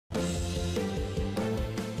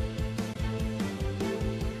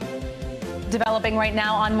Developing right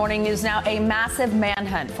now on Morning News Now, a massive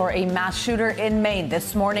manhunt for a mass shooter in Maine.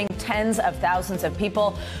 This morning, tens of thousands of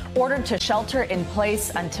people ordered to shelter in place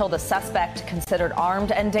until the suspect, considered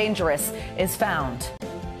armed and dangerous, is found.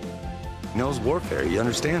 He knows warfare. He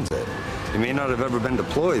understands it. He may not have ever been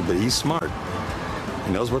deployed, but he's smart.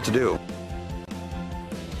 He knows what to do.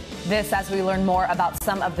 This as we learn more about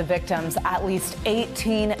some of the victims, at least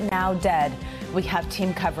 18 now dead. We have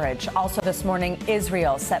team coverage. Also this morning,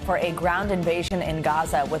 Israel set for a ground invasion in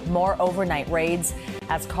Gaza with more overnight raids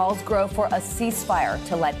as calls grow for a ceasefire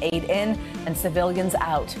to let aid in and civilians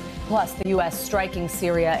out. Plus, the U.S. striking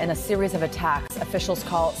Syria in a series of attacks officials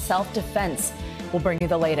call self-defense. We'll bring you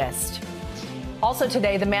the latest. Also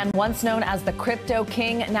today, the man once known as the Crypto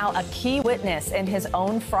King, now a key witness in his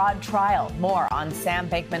own fraud trial. More on Sam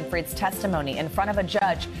Bankman-Fried's testimony in front of a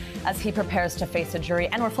judge as he prepares to face a jury.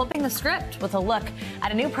 And we're flipping the script with a look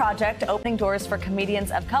at a new project opening doors for comedians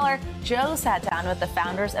of color. Joe sat down with the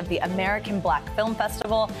founders of the American Black Film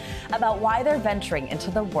Festival about why they're venturing into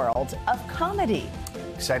the world of comedy.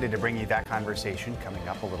 Excited to bring you that conversation coming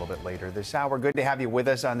up a little bit later this hour. Good to have you with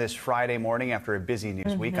us on this Friday morning after a busy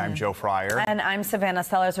news week. I'm Joe Fryer. And I'm Savannah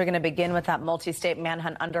Sellers. We're going to begin with that multi-state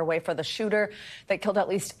manhunt underway for the shooter that killed at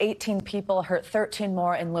least 18 people, hurt 13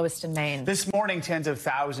 more in Lewiston, Maine. This morning, tens of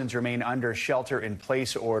thousands remain under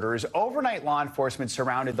shelter-in-place orders. Overnight, law enforcement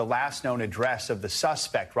surrounded the last known address of the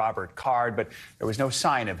suspect, Robert Card, but there was no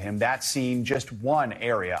sign of him. That scene, just one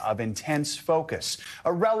area of intense focus.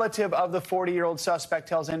 A relative of the 40-year-old suspect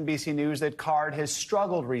tells NBC News that Card has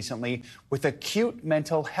struggled recently with acute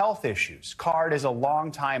mental health issues. Card is a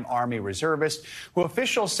longtime Army reservist who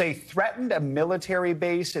officials say threatened a military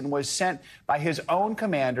base and was sent by his own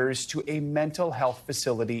commanders to a mental health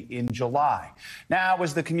facility in July. Now,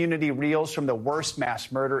 as the community reels from the worst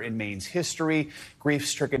mass murder in Maine's history,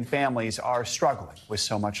 grief-stricken families are struggling with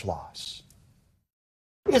so much loss.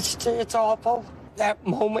 It's awful. That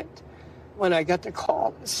moment when I got the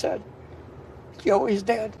call and said, Joey's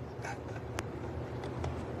dead.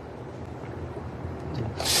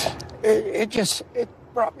 It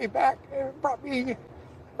brought me back. It brought me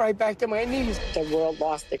right back to my knees. The world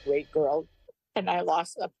lost a great girl, and I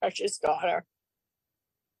lost a precious daughter.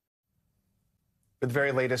 With the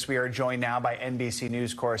very latest, we are joined now by NBC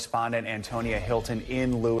News correspondent Antonia Hilton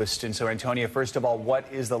in Lewiston. So, Antonia, first of all,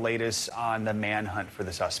 what is the latest on the manhunt for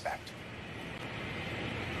the suspect?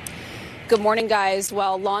 Good morning, guys.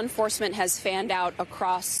 Well, law enforcement has fanned out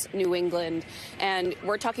across New England, and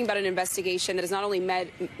we're talking about an investigation that is not only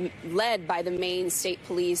led by the Maine State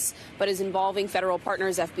Police, but is involving federal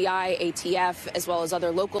partners, FBI, ATF, as well as other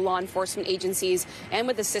local law enforcement agencies, and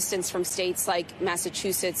with assistance from states like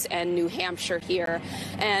Massachusetts and New Hampshire here.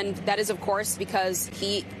 And that is, of course, because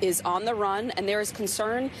he is on the run, and there is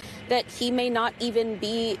concern that he may not even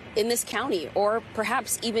be in this county or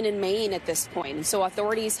perhaps even in Maine at this point. And so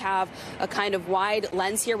authorities have a kind of wide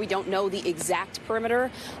lens here. We don't know the exact perimeter.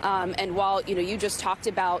 And while, you just talked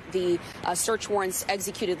about the search warrants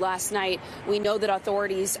executed last night, we know that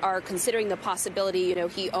authorities are considering the possibility,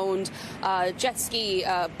 he owned jet ski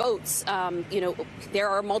boats. There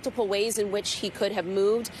are multiple ways in which he could have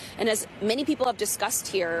moved. And as many people have discussed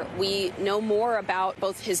here, we know more about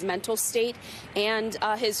both his mental state and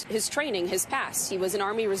his training, his past. He was an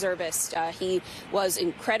Army reservist. He was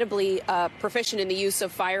incredibly proficient in the use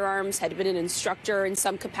of firearms, had been an instructor in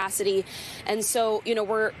some capacity. And so,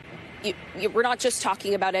 we're not just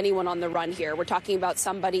talking about anyone on the run here. We're talking about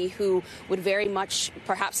somebody who would very much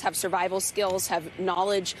perhaps have survival skills, have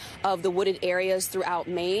knowledge of the wooded areas throughout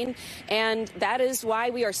Maine. And that is why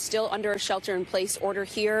we are still under a shelter-in-place order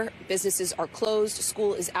here. Businesses are closed.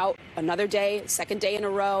 School is out another day, second day in a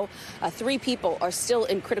row. 3 people are still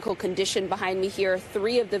in critical condition behind me here.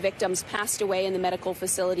 3 of the victims passed away in the medical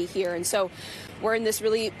facility here. And so we're in this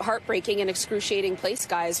really heartbreaking and excruciating place,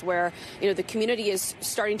 guys, where, the community is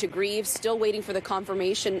starting to grieve, still waiting for the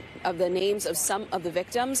confirmation of the names of some of the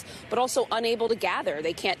victims, but also unable to gather.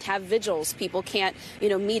 They can't have vigils. People can't,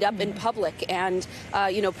 meet up in public and,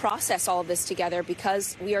 process all of this together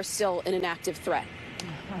because we are still in an active threat.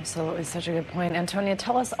 Absolutely. Such a good point. Antonia,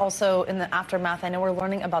 tell us also in the aftermath, I know we're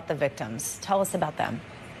learning about the victims. Tell us about them.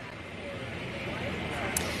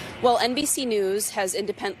 Well, NBC News has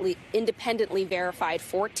independently verified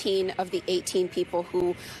 14 of the 18 people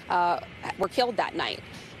who were killed that night.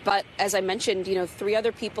 But as I mentioned, 3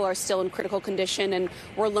 other people are still in critical condition, and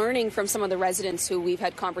we're learning from some of the residents who we've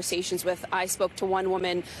had conversations with. I spoke to one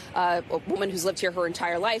woman, a woman who's lived here her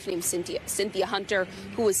entire life, named Cynthia Hunter,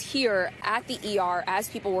 who was here at the ER as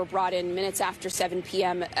people were brought in minutes after 7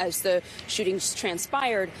 p.m. as the shootings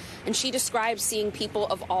transpired. And she described seeing people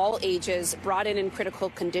of all ages brought in critical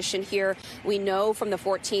condition here. We know from the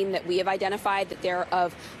 14 that we have identified that they're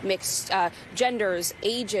of mixed genders,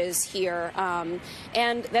 ages here.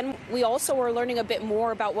 And then we also were learning a bit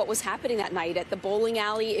more about what was happening that night. At the bowling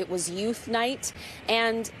alley, it was youth night.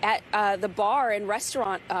 And at the bar and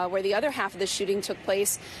restaurant where the other half of the shooting took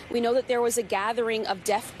place, we know that there was a gathering of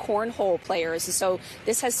deaf cornhole players. And so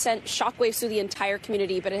this has sent shockwaves through the entire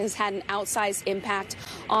community, but it has had an outsized impact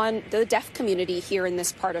on the deaf community here in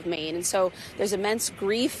this part of Maine. And so there's immense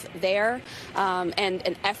grief there, and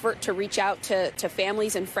an effort to reach out to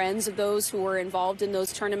families and friends of those who were involved in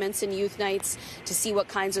those tournaments and youth nights to see what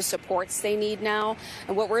kinds of supports they need now.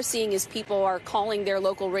 And what we're seeing is people are calling their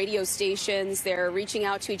local radio stations. They're reaching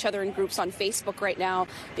out to each other in groups on Facebook right now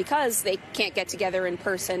because they can't get together in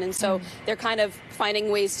person. And so they're kind of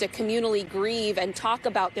finding ways to communally grieve and talk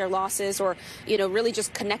about their losses, or, really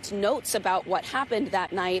just connect notes about what happened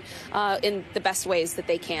that night in the best ways that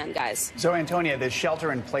they can, guys. So, Antonia, the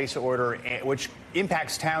shelter-in-place order, which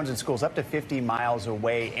impacts towns and schools up to 50 miles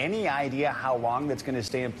away, any idea how long that's going to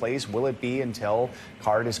stay in place? Will it be until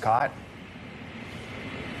Card is caught?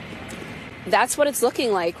 That's what it's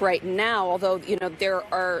looking like right now, although, there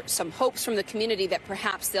are some hopes from the community that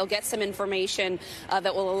perhaps they'll get some information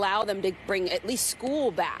that will allow them to bring at least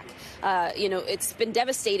school back. It's been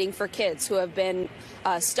devastating for kids who have been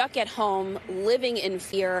stuck at home, living in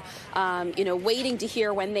fear, waiting to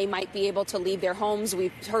hear when they might be able to leave their homes.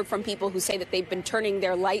 We've heard from people who say that they've been turning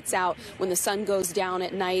their lights out when the sun goes down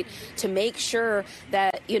at night to make sure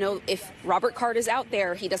that, if Robert Card is out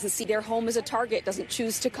there, he doesn't see their home as a target, doesn't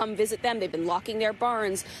choose to come visit them. They've been locking their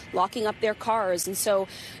barns, locking up their cars. And so,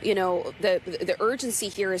 the urgency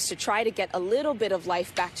here is to try to get a little bit of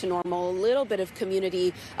life back to normal, a little bit of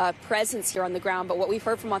community presence here on the ground. But what we've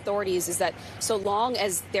heard from authorities is that so long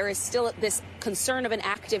as there is still this concern of an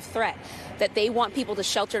active threat, that they want people to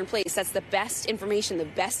shelter in place. That's the best information, the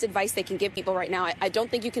best advice they can give people right now. I don't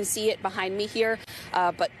think you can see it behind me here,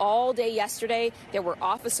 but all day yesterday, there were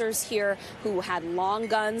officers here who had long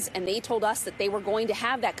guns, and they told us that they were going to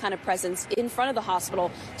have that kind of presence in front of the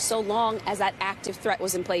hospital so long as that active threat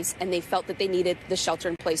was in place, and they felt that they needed the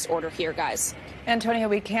shelter-in-place order here, guys. Antonia,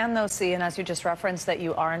 we can, though, see, and as you just referenced, that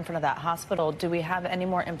you are in front of that hospital. Do we have any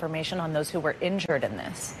more information on those who were injured in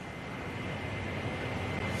this?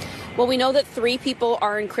 Well, we know that 3 people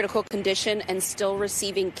are in critical condition and still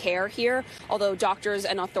receiving care here, although doctors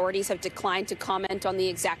and authorities have declined to comment on the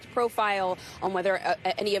exact profile, on whether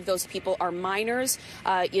any of those people are minors.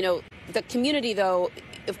 The community, though,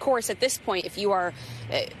 of course, at this point, if you are,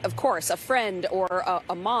 of course, a friend or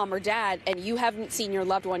a mom or dad, and you haven't seen your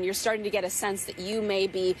loved one, you're starting to get a sense that you may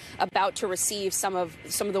be about to receive some of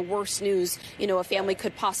the worst news, a family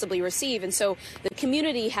could possibly receive. And so the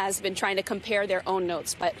community has been trying to compare their own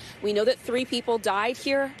notes. But we know that 3 people died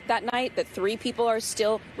here that night, that 3 people are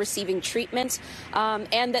still receiving treatment,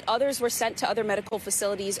 and that others were sent to other medical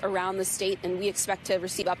facilities around the state, and we expect to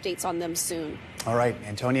receive updates on them soon. All right,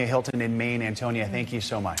 Antonia Hilton in Maine. Antonia, thank you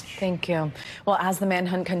so much. Thank you. Well, as the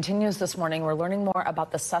manhunt continues this morning, we're learning more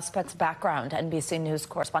about the suspect's background. NBC News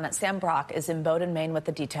correspondent Sam Brock is in Bowdoin, Maine with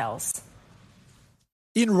the details.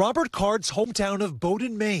 In Robert Card's hometown of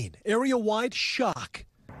Bowdoin, Maine, area-wide shock.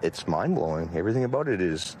 It's mind-blowing. Everything about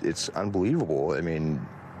it's unbelievable. I mean,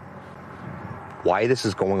 why this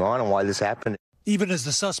is going on and why this happened. Even as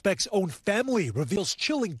the suspect's own family reveals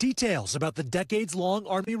chilling details about the decades-long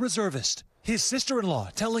Army reservist. His sister-in-law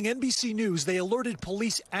telling NBC News they alerted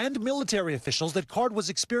police and military officials that Card was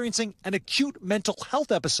experiencing an acute mental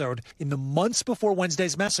health episode in the months before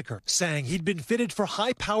Wednesday's massacre, saying he'd been fitted for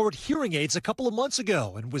high-powered hearing aids a couple of months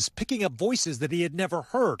ago and was picking up voices that he had never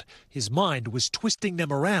heard. His mind was twisting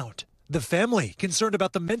them around. The family concerned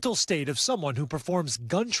about the mental state of someone who performs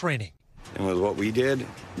gun training. And with what we did,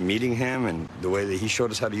 meeting him and the way that he showed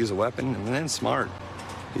us how to use a weapon, and then smart.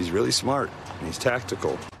 He's really smart, and he's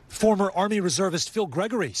tactical. Former Army reservist Phil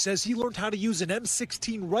Gregory says he learned how to use an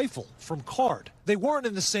M16 rifle from Card. They weren't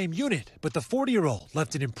in the same unit, but the 40-year-old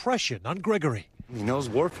left an impression on Gregory. He knows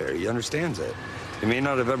warfare. He understands it. He may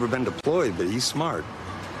not have ever been deployed, but he's smart.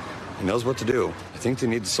 He knows what to do. I think they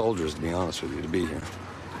need the soldiers, to be honest with you, to be here.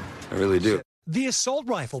 I really do. The assault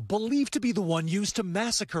rifle, believed to be the one used to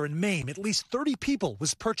massacre and maim at least 30 people,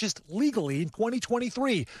 was purchased legally in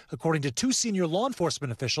 2023, according to 2 senior law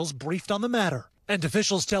enforcement officials briefed on the matter. And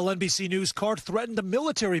officials tell NBC News Card threatened a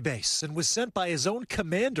military base and was sent by his own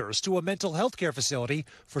commanders to a mental health care facility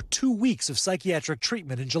for 2 weeks of psychiatric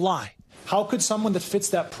treatment in July. How could someone that fits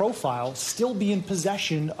that profile still be in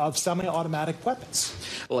possession of semi-automatic weapons?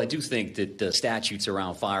 Well, I do think that the statutes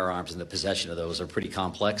around firearms and the possession of those are pretty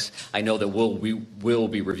complex. I know that we will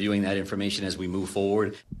be reviewing that information as we move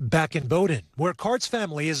forward. Back in Bowdoin, where Card's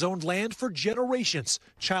family has owned land for generations,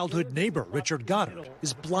 childhood neighbor Richard Goddard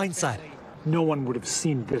is blindsided. No one would have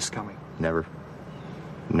seen this coming. Never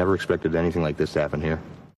expected anything like this to happen here.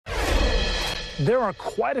 There are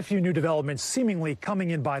quite a few new developments seemingly coming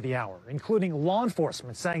in by the hour, including law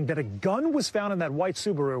enforcement saying that a gun was found in that white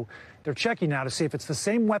Subaru. They're checking now to see if it's the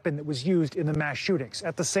same weapon that was used in the mass shootings.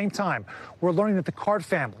 At the same time, we're learning that the Card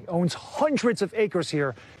family owns hundreds of acres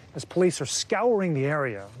here as police are scouring the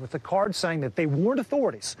area, with the Card saying that they warned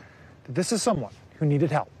authorities that this is someone who needed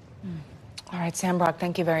help. All right, Sam Brock,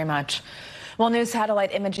 thank you very much. Well, new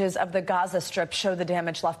satellite images of the Gaza Strip show the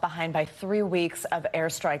damage left behind by 3 weeks of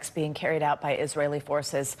airstrikes being carried out by Israeli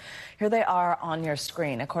forces. Here they are on your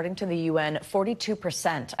screen. According to the UN,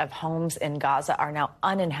 42% of homes in Gaza are now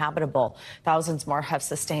uninhabitable. Thousands more have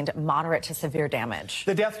sustained moderate to severe damage.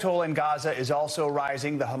 The death toll in Gaza is also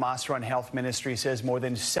rising. The Hamas-run health ministry says more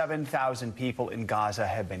than 7,000 people in Gaza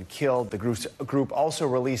have been killed. The group also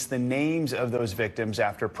released the names of those victims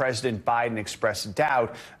after President Biden expressed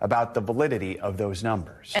doubt about the validity of those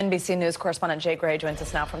numbers. NBC News correspondent Jay Gray joins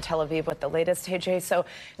us now from Tel Aviv with the latest. Hey, Jay, so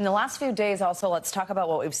in the last few days also, let's talk about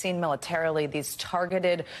what we've seen militarily, these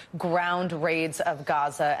targeted ground raids of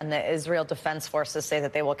Gaza, and the Israel Defense Forces say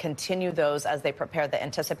that they will continue those as they prepare the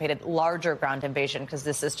anticipated larger ground invasion, because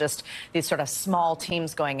this is just these sort of small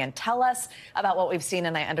teams going in. Tell us about what we've seen,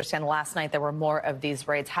 and I understand last night there were more of these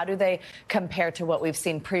raids. How do they compare to what we've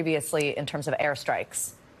seen previously in terms of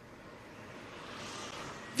airstrikes?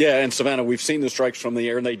 Yeah, and Savannah, we've seen the strikes from the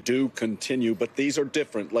air, and they do continue, but these are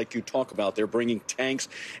different. Like you talk about, they're bringing tanks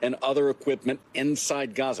and other equipment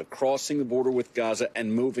inside Gaza, crossing the border with Gaza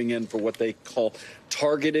and moving in for what they call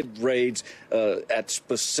targeted raids at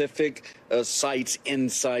specific sites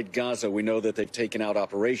inside Gaza. We know that they've taken out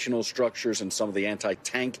operational structures and some of the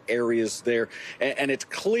anti-tank areas there. And it's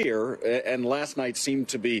clear, and last night seemed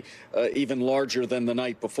to be even larger than the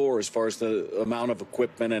night before as far as the amount of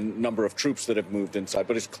equipment and number of troops that have moved inside.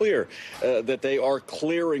 But it's clear that they are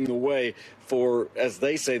clearing the way for, as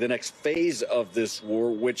they say, the next phase of this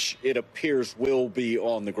war, which it appears will be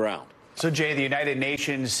on the ground. So, Jay, the United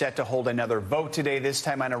Nations set to hold another vote today, this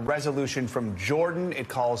time on a resolution from Jordan. It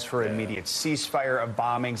calls for immediate ceasefire of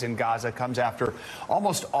bombings in Gaza. Comes after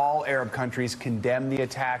almost all Arab countries condemn the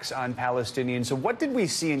attacks on Palestinians. So what did we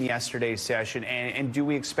see in yesterday's session? And do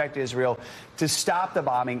we expect Israel to stop the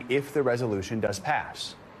bombing if the resolution does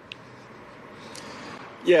pass?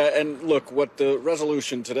 Yeah, and look, what the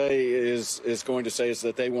resolution today is going to say is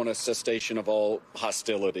that they want a cessation of all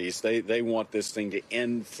hostilities. They want this thing to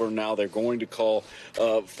end for now. They're going to call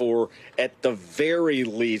for, at the very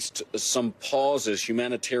least, some pauses,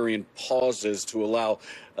 humanitarian pauses, to allow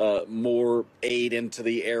more aid into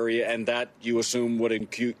the area, and that, you assume, would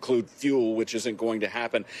include fuel, which isn't going to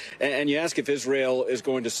happen. And you ask if Israel is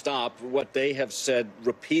going to stop. What they have said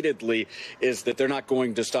repeatedly is that they're not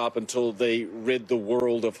going to stop until they rid the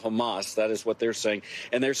world of Hamas. That is what they're saying.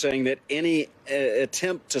 And they're saying that any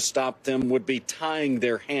attempt to stop them would be tying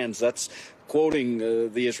their hands. That's quoting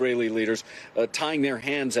the Israeli leaders, tying their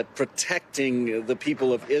hands at protecting the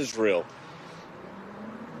people of Israel.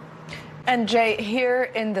 And Jay, here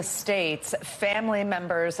in the States, family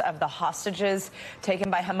members of the hostages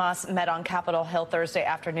taken by Hamas met on Capitol Hill Thursday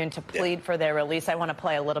afternoon to plead for their release. I want to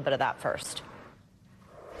play a little bit of that first.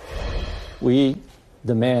 We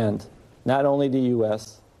demand not only the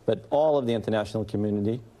U.S., but all of the international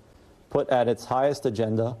community put at its highest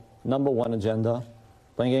agenda, #1 agenda,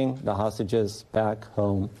 bringing the hostages back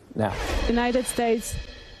home now. The United States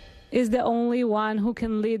is the only one who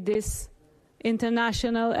can lead this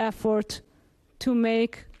international effort to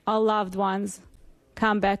make our loved ones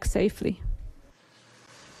come back safely.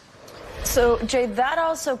 So, Jay, that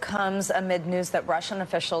also comes amid news that Russian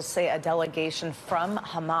officials say a delegation from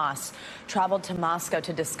Hamas traveled to Moscow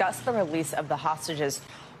to discuss the release of the hostages.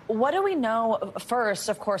 What do we know, first,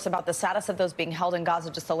 of course, about the status of those being held in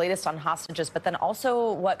Gaza, just the latest on hostages, but then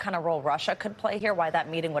also what kind of role Russia could play here, why that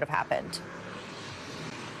meeting would have happened?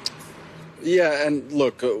 Yeah, and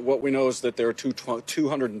look, what we know is that there are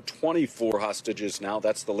 224 hostages now.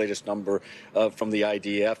 That's the latest number from the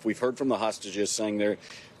IDF. We've heard from the hostages saying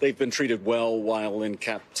they've been treated well while in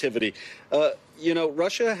captivity. You know,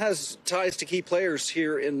 Russia has ties to key players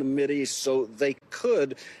here in the Mideast, so they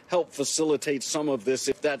could help facilitate some of this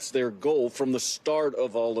if that's their goal. From the start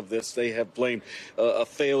of all of this, they have blamed a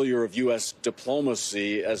failure of U.S.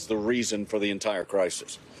 diplomacy as the reason for the entire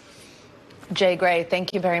crisis. Jay Gray,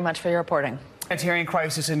 thank you very much for your reporting. The humanitarian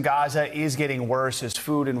crisis in Gaza is getting worse as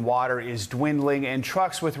food and water is dwindling and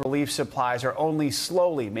trucks with relief supplies are only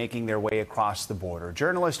slowly making their way across the border.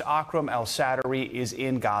 Journalist Akram Al-Sadari is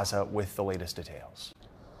in Gaza with the latest details.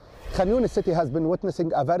 Khan Yunis city has been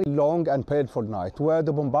witnessing a very long and painful night where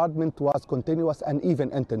the bombardment was continuous and even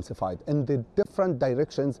intensified in the different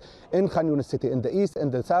directions in Khan Yunis city, in the east, in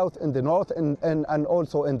the south, in the north, and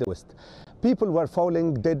also in the west. People were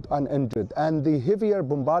falling dead and injured, and the heavier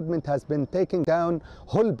bombardment has been taking down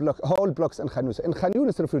whole blocks in Khan Yunis. In Khan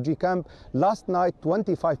Yunis refugee camp, last night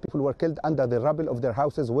 25 people were killed under the rubble of their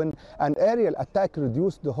houses when an aerial attack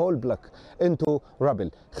reduced the whole block into rubble.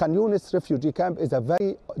 Khan Yunis refugee camp is a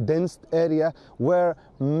very dense area where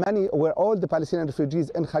all the Palestinian refugees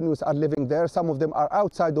in Khan Yunis are living there. Some of them are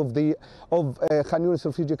outside of Khan Yunis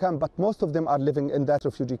refugee camp, but most of them are living in that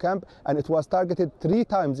refugee camp, and it was targeted 3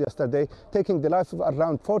 times yesterday, taking the lives of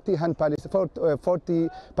around 40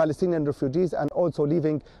 Palestinian refugees and also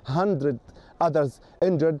leaving 100 others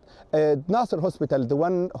injured. Nasser Hospital, the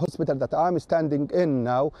one hospital that I'm standing in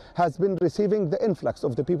now, has been receiving the influx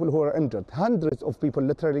of the people who are injured. Hundreds of people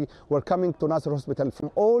literally were coming to Nasser Hospital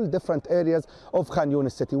from all different areas of Khan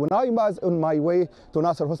Yunis city. When I was on my way to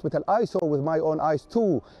Nasser Hospital, I saw with my own eyes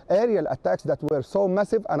 2 aerial attacks that were so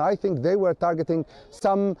massive, and I think they were targeting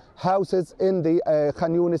some houses in the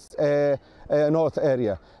Khan Yunis north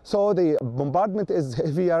area. So the bombardment is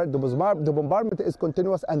heavier, the bombardment is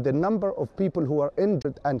continuous, and the number of people who are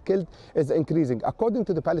injured and killed is increasing. According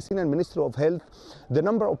to the Palestinian Ministry of Health, the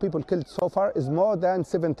number of people killed so far is more than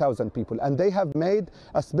 7,000 people, and they have made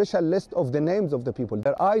a special list of the names of the people,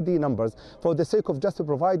 their ID numbers, for the sake of just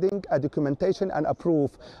providing a documentation and a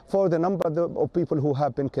proof for the number of people who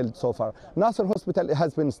have been killed so far. Nasser Hospital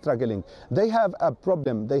has been struggling. They have a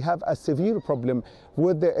problem, they have a severe problem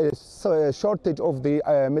with the shortage of the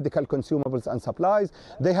medical consumables and supplies.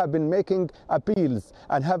 They have been making appeals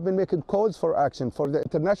and have been making calls for action for the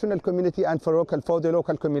international community and for the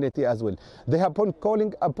local community as well. They have been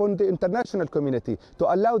calling upon the international community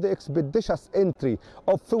to allow the expeditious entry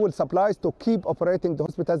of fuel supplies to keep operating the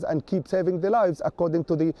hospitals and keep saving the lives, according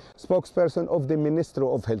to the spokesperson of the Ministry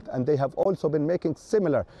of Health. And they have also been making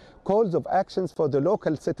similar calls of actions for the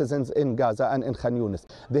local citizens in Gaza and in Khan Yunis.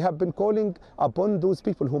 They have been calling upon those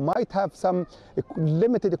people who might have some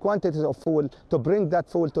limited quantities of fuel to bring that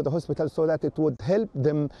fuel to the hospital so that it would help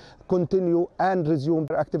them continue and resume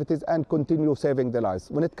their activities and continue saving their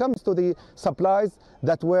lives. When it comes to the supplies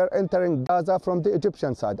that were entering Gaza from the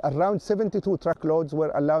Egyptian side, around 72 truckloads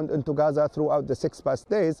were allowed into Gaza throughout the 6 past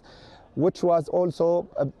days, which was also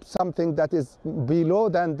something that is below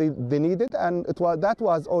than the needed, and that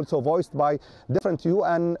was also voiced by different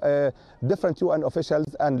UN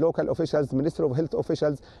officials and local officials, Ministry of Health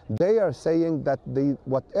officials. They are saying that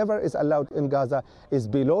whatever is allowed in Gaza is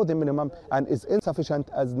below the minimum and is insufficient,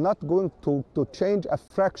 as not going to change a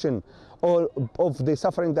fraction of the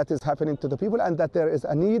suffering that is happening to the people, and that there is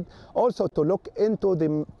a need also to look into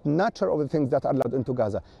the nature of the things that are allowed into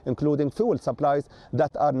Gaza, including fuel supplies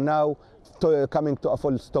that are now coming to a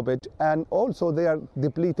full stoppage, and also they are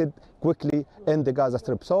depleted quickly in the Gaza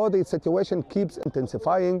Strip. So the situation keeps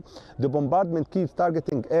intensifying. The bombardment keeps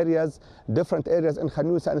targeting different areas in Khan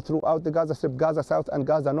Yunis and throughout the Gaza Strip, Gaza South and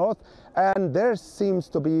Gaza North, and there seems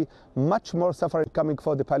to be much more suffering coming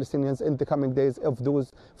for the Palestinians in the coming days if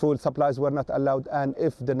those fuel supplies were not allowed and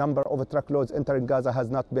if the number of truckloads entering Gaza has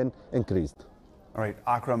not been increased. All right,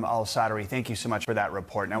 Akram Al-Sadari, thank you so much for that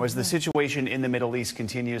report. Now, as the situation in the Middle East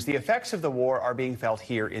continues, the effects of the war are being felt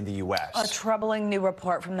here in the U.S. A troubling new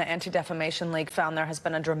report from the Anti-Defamation League found there has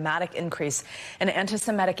been a dramatic increase in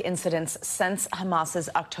anti-Semitic incidents since Hamas's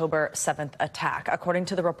October 7th attack. According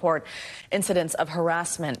to the report, incidents of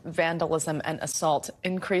harassment, vandalism, and assault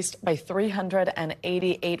increased by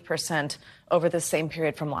 388% over the same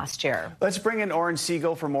period from last year. Let's bring in Oren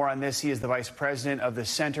Siegel for more on this. He is the vice president of the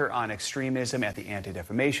Center on Extremism at the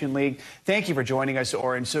Anti-Defamation League. Thank you for joining us,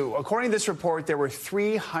 Oren. So according to this report, there were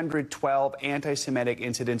 312 anti-Semitic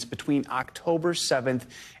incidents between October 7th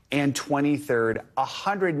and 23rd.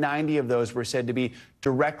 190 of those were said to be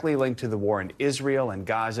directly linked to the war in Israel and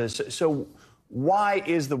Gaza. So Why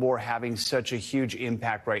is the war having such a huge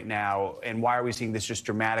impact right now, and why are we seeing this just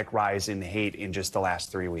dramatic rise in hate in just the last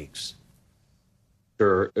 3 weeks?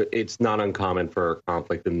 Sure. It's not uncommon for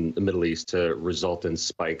conflict in the Middle East to result in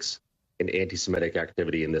spikes in anti-Semitic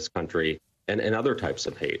activity in this country and other types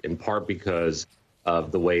of hate, in part because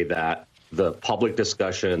of the way that the public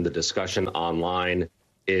discussion, the discussion online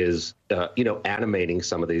is, animating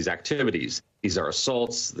some of these activities. These are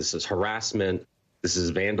assaults, this is harassment, this is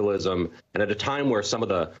vandalism. And at a time where some of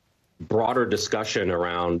the broader discussion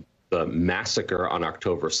around the massacre on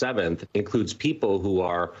October 7th includes people who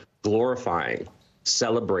are glorifying,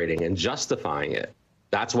 celebrating, and justifying it,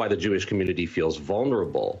 that's why the Jewish community feels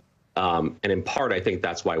vulnerable. And in part, I think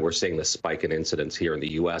that's why we're seeing the spike in incidents here in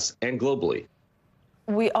the U.S. and globally.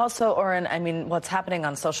 We also, Oren, I mean, what's happening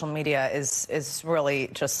on social media is really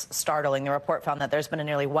just startling. The report found that there's been a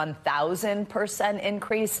nearly 1,000%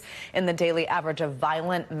 increase in the daily average of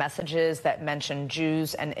violent messages that mention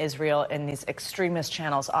Jews and Israel in these extremist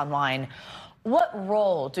channels online. What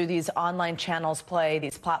role do these online channels play,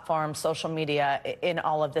 these platforms, social media, in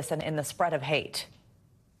all of this and in the spread of hate?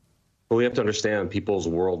 Well, we have to understand people's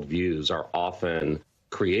worldviews are often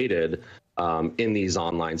created in these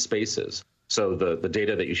online spaces. So the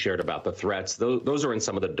data that you shared about the threats, those are in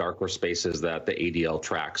some of the darker spaces that the ADL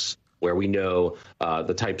tracks, where we know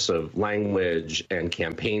the types of language and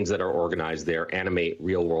campaigns that are organized there animate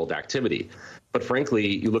real world activity. But frankly,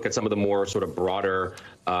 you look at some of the more sort of broader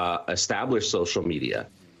established social media,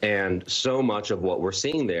 and so much of what we're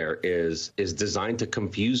seeing there is designed to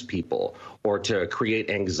confuse people or to create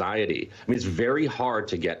anxiety. I mean, it's very hard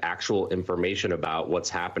to get actual information about what's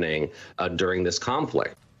happening during this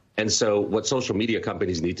conflict. And so what social media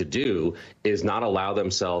companies need to do is not allow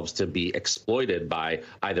themselves to be exploited by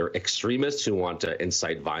either extremists who want to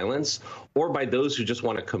incite violence or by those who just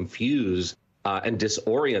want to confuse and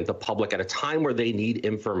disorient the public at a time where they need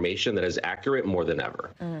information that is accurate more than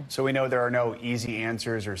ever. So we know there are no easy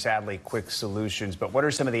answers or sadly quick solutions, but what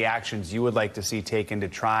are some of the actions you would like to see taken to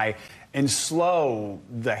try and slow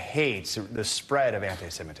the hate, the spread of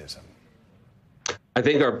anti-Semitism? I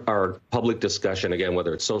think our public discussion, again,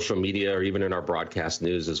 whether it's social media or even in our broadcast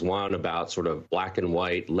news, is one about sort of black and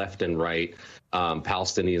white, left and right,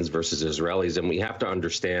 Palestinians versus Israelis. And we have to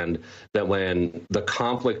understand that when the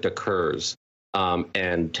conflict occurs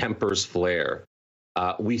and tempers flare,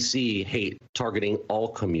 we see hate targeting all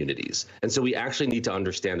communities. And so we actually need to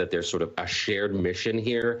understand that there's sort of a shared mission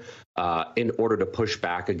here in order to push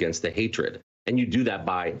back against the hatred. And you do that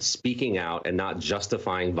by speaking out and not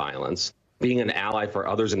justifying violence, being an ally for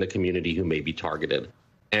others in the community who may be targeted,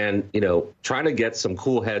 and, trying to get some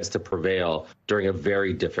cool heads to prevail during a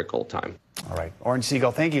very difficult time. All right. Oren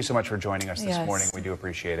Siegel, thank you so much for joining us this Yes. morning. We do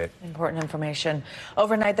appreciate it. Important information.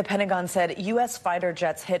 Overnight, the Pentagon said U.S. fighter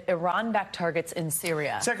jets hit Iran-backed targets in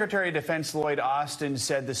Syria. Secretary of Defense Lloyd Austin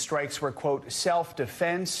said the strikes were, quote,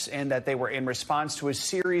 self-defense, and that they were in response to a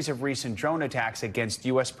series of recent drone attacks against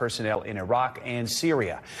U.S. personnel in Iraq and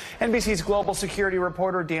Syria. NBC's global security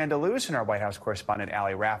reporter Dan DeLuce and our White House correspondent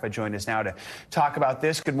Ali Rafa join us now to talk about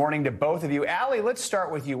this. Good morning to both of you. Ali, let's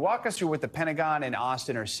start with you. Walk us through what the Pentagon and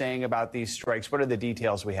Austin are saying about these strikes. What are the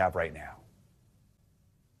details we have right now?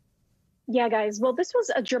 Yeah, guys. Well, this was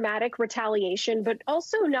a dramatic retaliation, but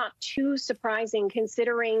also not too surprising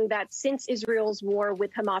considering that since Israel's war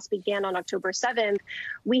with Hamas began on October 7th,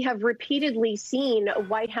 we have repeatedly seen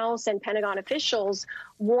White House and Pentagon officials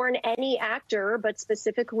warn any actor, but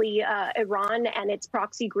specifically Iran and its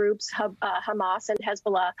proxy groups, Hamas and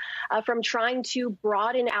Hezbollah, from trying to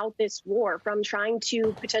broaden out this war, from trying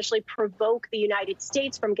to potentially provoke the United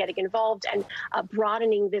States from getting involved and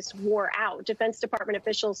broadening this war out. Defense Department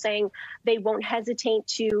officials saying they won't hesitate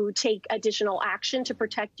to take additional action to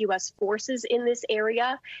protect U.S. forces in this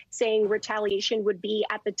area, saying retaliation would be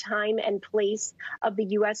at the time and place of the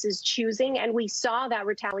U.S.'s choosing. And we saw that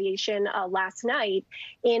retaliation last night.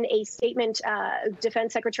 In a statement,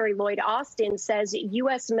 Defense Secretary Lloyd Austin says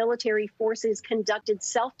U.S. military forces conducted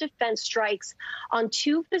self-defense strikes on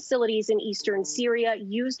 2 facilities in eastern Syria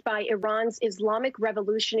used by Iran's Islamic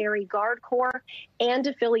Revolutionary Guard Corps and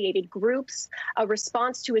affiliated groups, a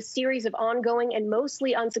response to a series of ongoing and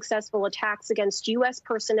mostly unsuccessful attacks against U.S.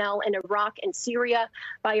 personnel in Iraq and Syria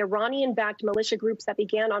by Iranian-backed militia groups that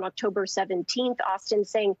began on October 17th. Austin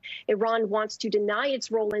saying Iran wants to deny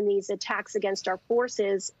its role in these attacks against our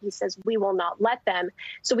forces. He says we will not let them.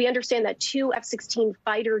 So we understand that 2 F-16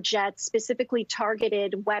 fighter jets specifically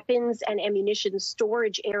targeted weapons and ammunition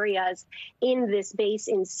storage areas in this base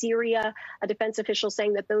in Syria. A defense official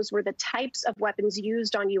saying that those were the types of weapons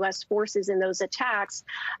used on U.S. forces in those attacks.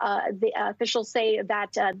 The officials say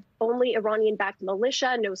that only Iranian-backed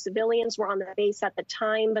militia, no civilians were on the base at the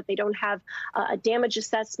time, but they don't have a damage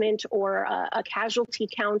assessment or a casualty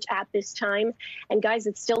count at this time. And guys,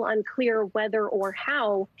 it's still unclear whether or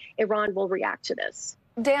how Iran will react to this.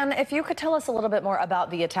 Dan, if you could tell us a little bit more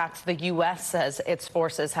about the attacks the U.S. says its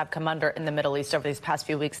forces have come under in the Middle East over these past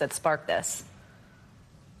few weeks that sparked this.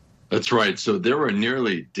 That's right. So there were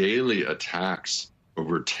nearly daily attacks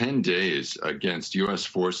over 10 days against U.S.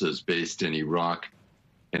 forces based in Iraq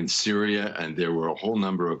and Syria, and there were a whole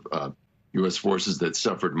number of U.S. forces that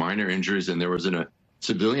suffered minor injuries, and there was a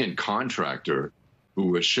civilian contractor who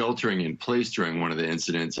was sheltering in place during one of the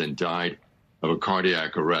incidents and died of a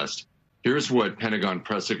cardiac arrest. Here's what Pentagon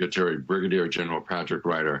Press Secretary Brigadier General Patrick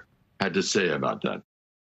Ryder had to say about that.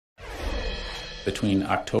 Between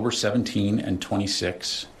October 17 and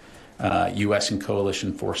 26, U.S. and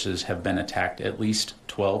coalition forces have been attacked at least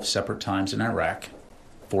 12 separate times in Iraq,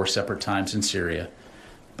 4 separate times in Syria,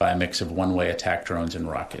 by a mix of one-way attack drones and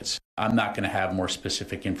rockets. I'm not going to have more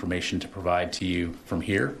specific information to provide to you from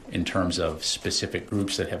here in terms of specific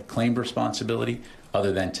groups that have claimed responsibility,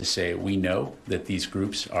 other than to say we know that these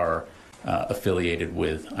groups are affiliated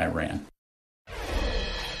with Iran.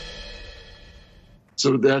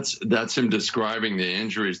 So that's him describing the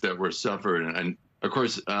injuries that were suffered. And of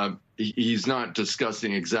course, he's not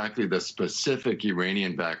discussing exactly the specific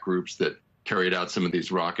Iranian-backed groups that carried out some of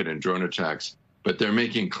these rocket and drone attacks, but they're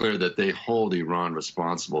making clear that they hold Iran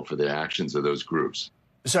responsible for the actions of those groups.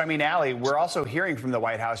 So, I mean, Ali, we're also hearing from the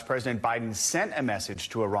White House, President Biden sent a message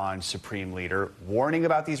to Iran's supreme leader warning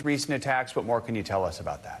about these recent attacks. What more can you tell us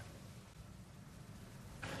about that?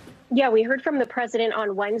 Yeah, we heard from the president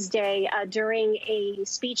on Wednesday during a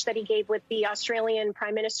speech that he gave with the Australian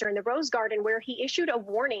Prime Minister in the Rose Garden, where he issued a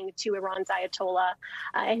warning to Iran's Ayatollah.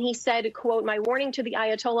 And he said, quote, "My warning to the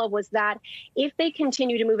Ayatollah was that if they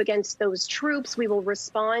continue to move against those troops, we will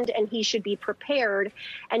respond and he should be prepared."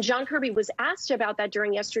 And John Kirby was asked about that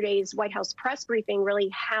during yesterday's White House press briefing, really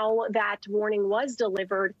how that warning was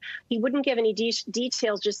delivered. He wouldn't give any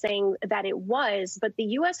details, just saying that it was. But the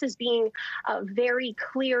U.S. is being very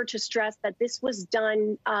clear to stress that this was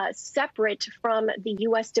done separate from the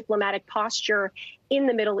U.S. diplomatic posture in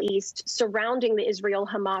the Middle East surrounding the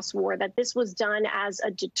Israel-Hamas war, that this was done as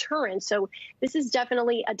a deterrent. So this is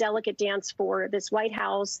definitely a delicate dance for this White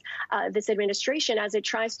House, this administration, as it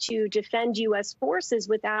tries to defend U.S. forces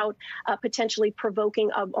without potentially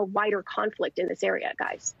provoking a wider conflict in this area,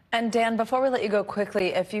 guys. And Dan, before we let you go quickly,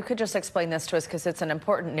 if you could just explain this to us, because it's an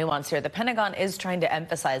important nuance here. The Pentagon is trying to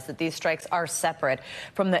emphasize that these strikes are separate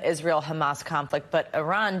from the Israel-Hamas conflict, but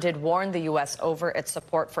Iran did warn the U.S. over its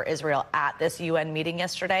support for Israel at this UN meeting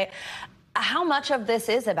yesterday. How much of this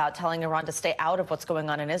is about telling Iran to stay out of what's going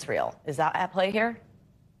on in Israel? Is that at play here?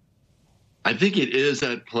 I think it is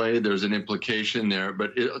at play. There's an implication there,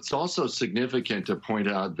 but it's also significant to point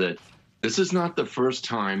out that this is not the first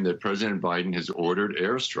time that President Biden has ordered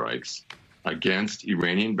airstrikes against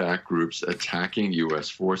Iranian-backed groups attacking U.S.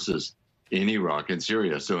 forces in Iraq and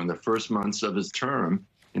Syria. So in the first months of his term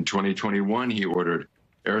in 2021, he ordered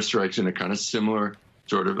airstrikes in a kind of similar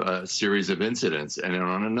sort of a series of incidents, and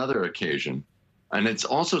on another occasion. And it's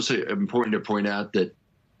also important to point out that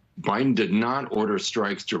Biden did not order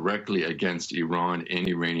strikes directly against Iran in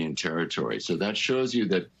Iranian territory. So that shows you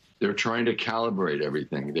that they're trying to calibrate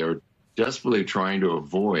everything. They're desperately trying to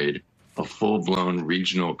avoid a full-blown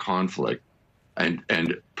regional conflict and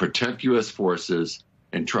protect U.S. forces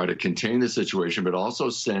and try to contain the situation, but also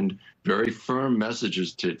send very firm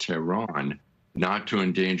messages to Tehran not to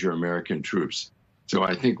endanger American troops. So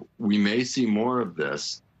I think we may see more of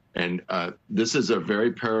this. And this is a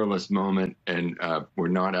very perilous moment, and we're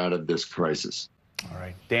not out of this crisis. All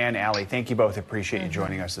right. Dan, Ali, thank you both. Appreciate you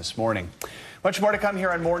joining us this morning. Much more to come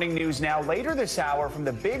here on Morning News Now. Later this hour, from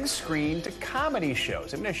the big screen to comedy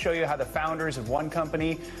shows. I'm going to show you how the founders of one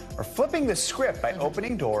company are flipping the script by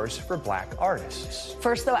opening doors for Black artists.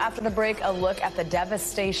 First, though, after the break, a look at the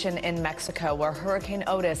devastation in Mexico, where Hurricane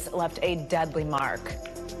Otis left a deadly mark.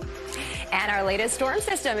 And our latest storm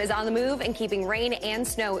system is on the move and keeping rain and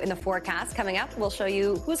snow in the forecast. Coming up, we'll show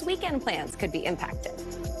you whose weekend plans could be impacted.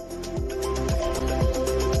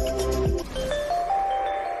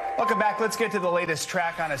 Welcome back. Let's get to the latest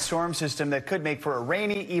track on a storm system that could make for a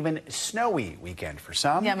rainy, even snowy weekend for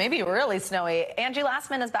some. Yeah, maybe really snowy. Angie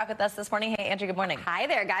Lastman is back with us this morning. Hey, Angie, good morning. Hi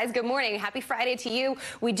there, guys. Good morning. Happy Friday to you.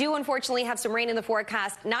 We do, unfortunately, have some rain in the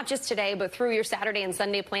forecast, not just today, but through your Saturday and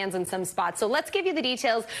Sunday plans in some spots. So let's give you the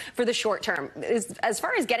details for the short term. As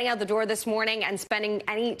far as getting out the door this morning and spending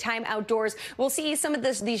any time outdoors, we'll see some of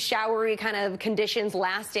these showery kind of conditions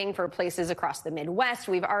lasting for places across the Midwest.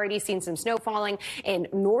 We've already seen some snow falling in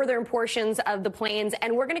northern northern portions of the plains,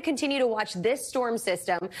 and we're going to continue to watch this storm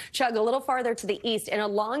system chug a little farther to the east, and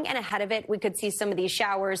along and ahead of it, we could see some of these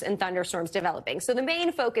showers and thunderstorms developing. So the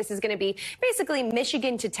main focus is going to be basically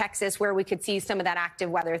Michigan to Texas, where we could see some of that active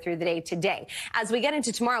weather through the day today. As we get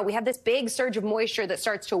into tomorrow, we have this big surge of moisture that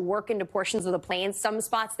starts to work into portions of the plains. Some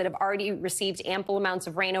spots that have already received ample amounts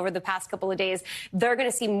of rain over the past couple of days, they're going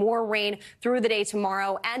to see more rain through the day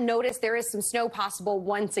tomorrow. And notice there is some snow possible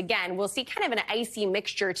once again. We'll see kind of an icy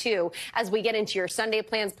mixture too as we get into your Sunday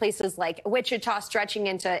plans. Places like Wichita stretching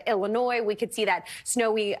into Illinois, we could see that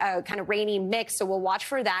snowy kind of rainy mix. So we'll watch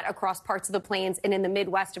for that across parts of the plains, and in the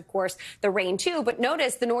Midwest, of course, the rain too. But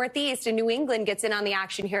notice the Northeast and New England gets in on the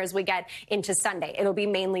action here as we get into Sunday. It'll be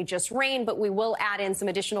mainly just rain, but we will add in some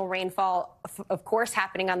additional rainfall, of course,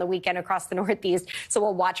 happening on the weekend across the Northeast. So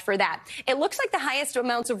we'll watch for that. It looks like the highest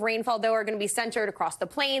amounts of rainfall, though, are going to be centered across the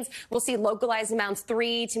plains. We'll see localized amounts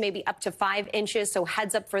 3 to maybe up to 5 inches. So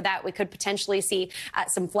heads up for that. We could potentially see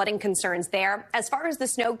some flooding concerns there. As far as the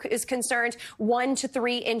snow is concerned, 1 to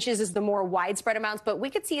 3 inches is the more widespread amounts, but we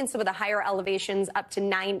could see in some of the higher elevations up to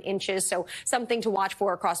 9 inches. So something to watch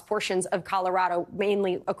for across portions of Colorado,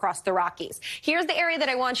 mainly across the Rockies. Here's the area that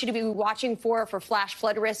I want you to be watching for flash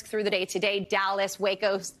flood risk through the day today. Dallas,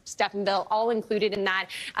 Waco, Stephenville, all included in that.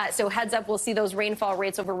 So heads up, we'll see those rainfall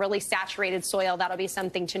rates over really saturated soil. That'll be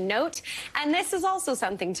something to note. And this is also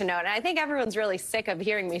something to note. And I think everyone's really sick of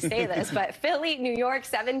hearing me say this, but Philly, New York,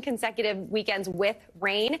 7 consecutive weekends with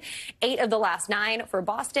rain, 8 of the last 9 for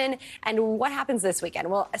Boston. And what happens this weekend?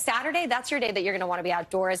 Well, Saturday, that's your day that you're going to want to be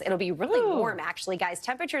outdoors. It'll be really warm, actually, guys.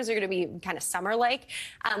 Temperatures are going to be kind of summer-like.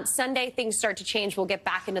 Sunday, things start to change. We'll get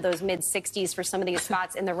back into those mid-60s for some of these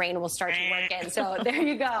spots, and the rain will start to work in. So there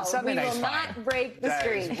you go. Sunday we will fine. not break the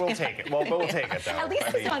streak. We'll take it. Well, but we'll take it, though. At least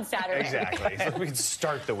it's on Saturday. Exactly. So we can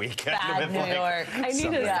start the weekend Bad with New York. I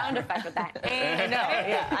need a sound effect with that. I know.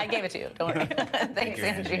 Yeah, I gave it to you. Don't worry. Thanks,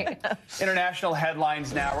 Angie. International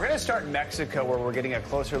headlines now. We're going to start in Mexico, where we're getting a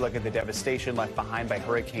closer look at the devastation left behind by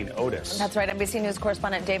Hurricane Otis. That's right. NBC News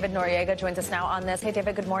correspondent David Noriega joins us now on this. Hey,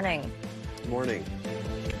 David, good morning. Good morning.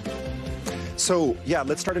 So, yeah,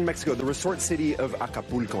 let's start in Mexico. The resort city of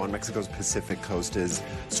Acapulco on Mexico's Pacific coast is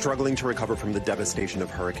struggling to recover from the devastation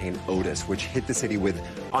of Hurricane Otis, which hit the city with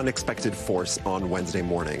unexpected force on Wednesday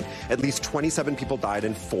morning. At least 27 people died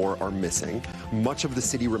and 4 are missing. Much of the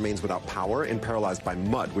city remains without power and paralyzed by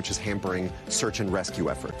mud, which is hampering search and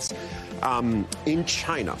rescue efforts. In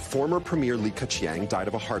China, former Premier Li Keqiang died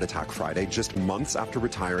of a heart attack Friday, just months after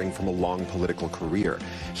retiring from a long political career.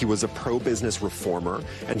 He was a pro-business reformer,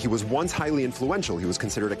 and he was once highly influential. He was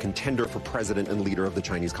considered a contender for president and leader of the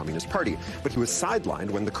Chinese Communist Party, but he was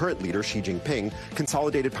sidelined when the current leader, Xi Jinping,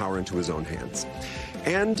 consolidated power into his own hands.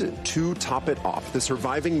 And to top it off, the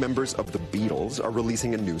surviving members of the Beatles are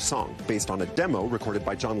releasing a new song based on a demo recorded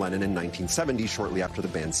by John Lennon in 1970, shortly after the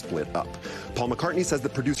band split up. Paul McCartney says the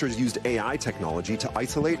producers used AI technology to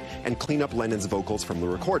isolate and clean up Lennon's vocals from the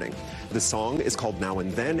recording. The song is called Now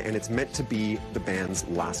and Then, and it's meant to be the band's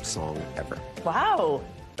last song ever. Wow.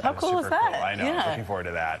 How cool is that? Cool. I know. Yeah. Looking forward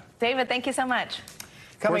to that. David, thank you so much.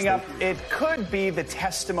 Coming up, it could be the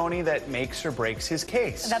testimony that makes or breaks his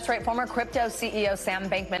case. That's right. Former crypto CEO Sam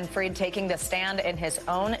Bankman-Fried taking the stand in his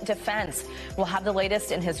own defense. We'll have the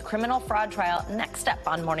latest in his criminal fraud trial next up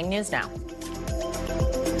on Morning News Now.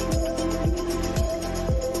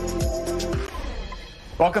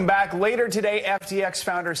 Welcome back. Later today, FTX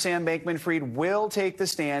founder Sam Bankman-Fried will take the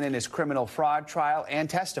stand in his criminal fraud trial and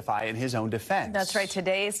testify in his own defense. That's right.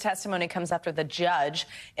 Today's testimony comes after the judge,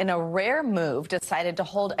 in a rare move, decided to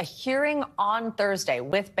hold a hearing on Thursday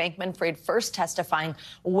with Bankman-Fried first testifying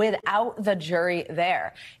without the jury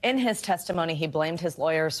there. In his testimony, he blamed his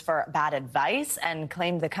lawyers for bad advice and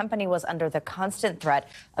claimed the company was under the constant threat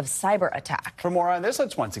of cyber attack. For more on this,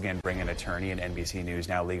 let's once again bring in attorney and NBC News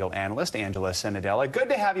Now legal analyst Angela Senadella. Good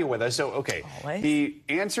to have you with us. So, okay, always. He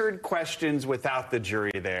answered questions without the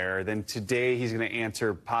jury there. Then today he's going to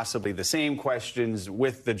answer possibly the same questions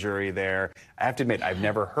with the jury there. I have to admit, I've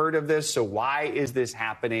never heard of this. So why is this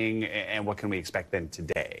happening, and what can we expect then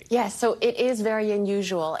today? Yes, so it is very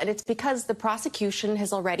unusual, and it's because the prosecution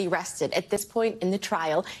has already rested. At this point in the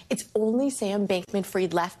trial, it's only Sam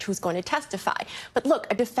Bankman-Fried left who's going to testify. But look,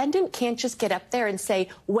 a defendant can't just get up there and say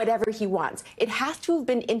whatever he wants. It has to have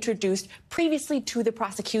been introduced previously to the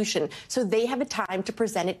prosecution, so they have a time to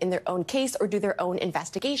present it in their own case or do their own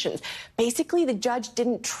investigations. Basically, the judge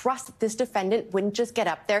didn't trust that this defendant wouldn't just get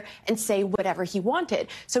up there and say whatever he wanted.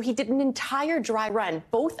 So he did an entire dry run,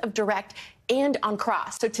 both of direct and on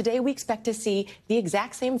cross. So today we expect to see the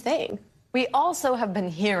exact same thing. We also have been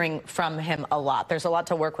hearing from him a lot. There's a lot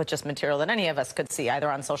to work with, just material that any of us could see, either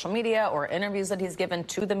on social media or interviews that he's given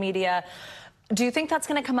to the media. Do you think that's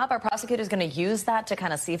going to come up? Are prosecutors going to use that to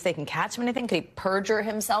kind of see if they can catch him anything? Could he perjure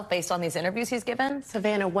himself based on these interviews he's given?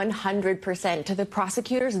 Savannah, 100%. To the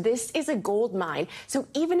prosecutors, this is a gold mine. So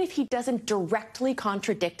even if he doesn't directly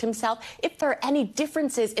contradict himself, if there are any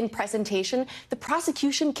differences in presentation, the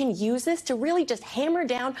prosecution can use this to really just hammer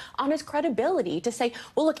down on his credibility, to say,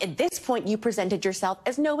 well, look, at this point you presented yourself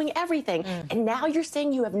as knowing everything, and now you're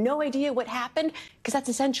saying you have no idea what happened, because that's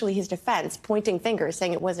essentially his defense, pointing fingers,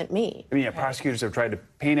 saying it wasn't me. I mean, prosecutors have tried to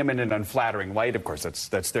paint him in an unflattering light. Of course,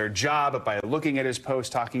 that's their job. But by looking at his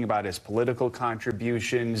post, talking about his political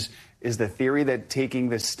contributions, is the theory that taking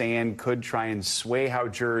the stand could try and sway how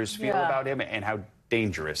jurors feel about him, and how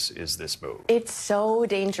dangerous is this move? It's so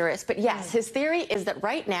dangerous. But yes, his theory is that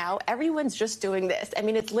right now, everyone's just doing this. I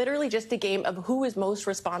mean, it's literally just a game of who is most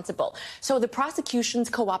responsible. So the prosecution's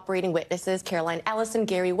cooperating witnesses, Caroline Ellison,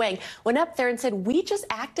 Gary Wang, went up there and said, we just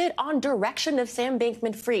acted on direction of Sam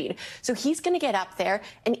Bankman-Fried. So he's going to get up there,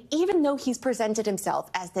 and even though he's presented himself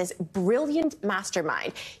as this brilliant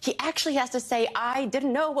mastermind, he actually has to say, I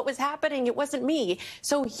didn't know what was happening. It wasn't me.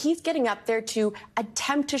 So he's getting up there to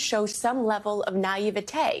attempt to show some level of naivete.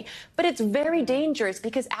 But it's very dangerous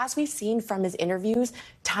because, as we've seen from his interviews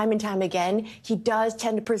time and time again, he does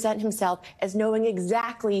tend to present himself as knowing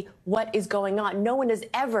exactly what is going on. No one has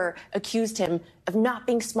ever accused him of not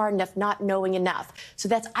being smart enough, not knowing enough. So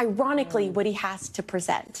that's ironically what he has to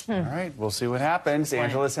present. All right, we'll see what happens.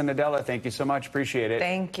 Angela Sindadella, thank you so much. Appreciate it.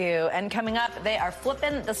 Thank you. And coming up, they are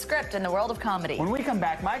flipping the script in the world of comedy. When we come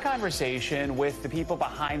back, my conversation with the people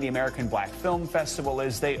behind the American-Black Film Festival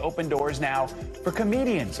as they open doors now for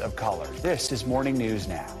comedians of color. This is Morning News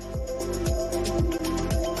Now.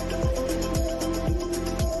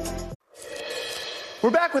 We're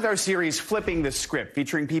back with our series, Flipping the Script,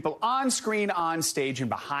 featuring people on screen, on stage, and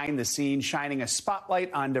behind the scenes, shining a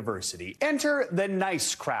spotlight on diversity. Enter the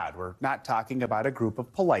nice crowd. We're not talking about a group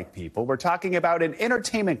of polite people. We're talking about an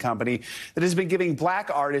entertainment company that has been giving Black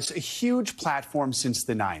artists a huge platform since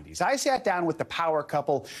the 90s. I sat down with the power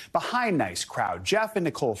couple behind Nice Crowd, Jeff and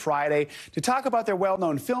Nicole Friday, to talk about their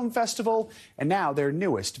well-known film festival and now their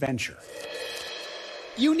newest venture.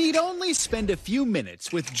 You need only spend a few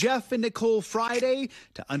minutes with Jeff and Nicole Friday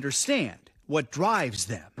to understand what drives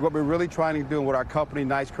them. What we're really trying to do and what our company,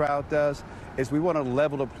 Nice Crowd, does is we want to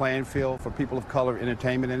level the playing field for people of color in the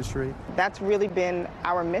entertainment industry. That's really been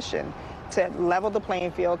our mission, to level the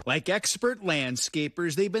playing field. Like expert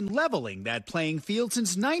landscapers, they've been leveling that playing field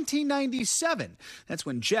since 1997. That's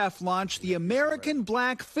when Jeff launched the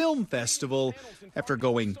American-Black Film Festival after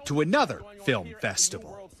going to another film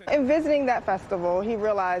festival. In visiting that festival, he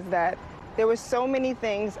realized that there were so many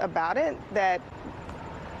things about it that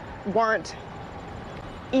weren't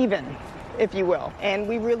even, if you will. And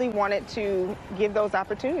we really wanted to give those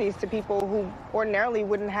opportunities to people who ordinarily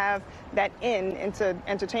wouldn't have that into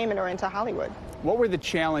entertainment or into Hollywood. What were the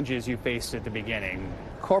challenges you faced at the beginning?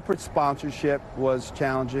 Corporate sponsorship was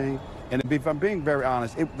challenging. And if I'm being very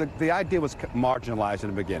honest, the idea was marginalized in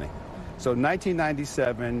the beginning. So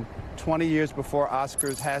 1997, 20 years before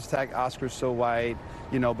Oscars, hashtag Oscars so white,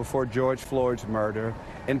 you know, before George Floyd's murder,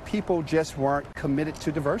 and people just weren't committed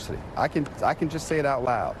to diversity. I can just say it out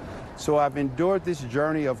loud. So I've endured this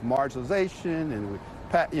journey of marginalization and,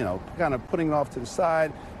 you know, kind of putting it off to the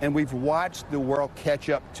side, and we've watched the world catch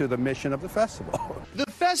up to the mission of the festival. The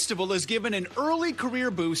festival has given an early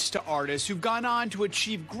career boost to artists who've gone on to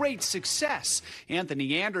achieve great success.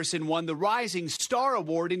 Anthony Anderson won the Rising Star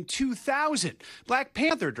Award in 2000. Black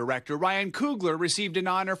Panther director Ryan Coogler received an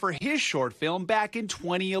honor for his short film back in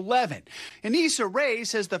 2011. And Issa Rae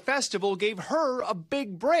says the festival gave her a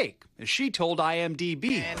big break, as she told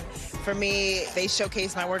IMDb. And for me, they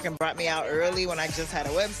showcased my work and brought me out early when I just had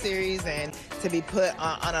a web series, and to be put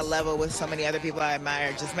on a level with so many other people I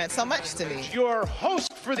admire just meant so much to me. Your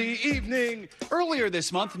host for the evening. Earlier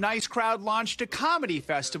this month, Nice Crowd launched a comedy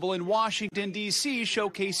festival in Washington, D.C.,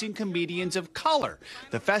 showcasing comedians of color.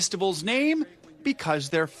 The festival's name, Because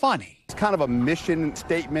They're Funny. It's kind of a mission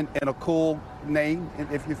statement and a cool name,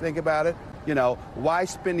 if you think about it. You know, why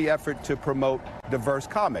spend the effort to promote diverse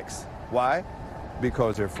comics? Why?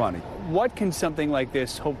 Because they're funny. What can something like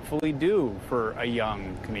this hopefully do for a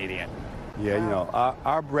young comedian? Yeah, you know,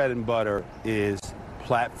 our bread and butter is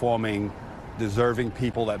platforming deserving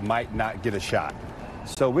people that might not get a shot.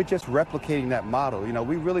 So we're just replicating that model. You know,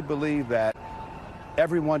 we really believe that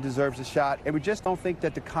everyone deserves a shot, and we just don't think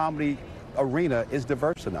that the comedy arena is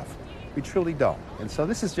diverse enough. We truly don't. And so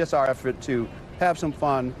this is just our effort to have some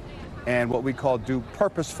fun, and what we call do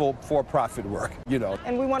purposeful for-profit work, you know.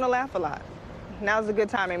 And we want to laugh a lot. Now's a good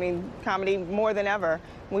time. I mean, comedy more than ever,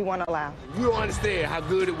 we want to laugh. You don't understand how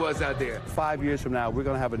good it was out there. 5 years from now, we're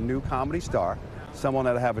going to have a new comedy star, someone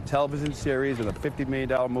that'll have a television series and a $50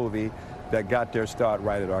 million movie that got their start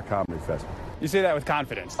right at our comedy festival. You say that with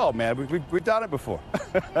confidence. Oh, man, we've done it before.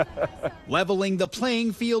 Leveling the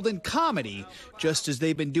playing field in comedy, just as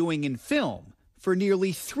they've been doing in film for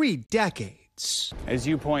nearly 3 decades. As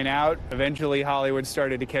you point out, eventually Hollywood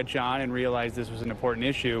started to catch on and realize this was an important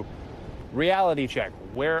issue. Reality check.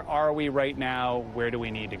 Where are we right now? Where do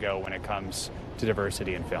we need to go when it comes to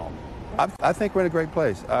diversity in film? I think we're in a great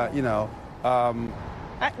place. I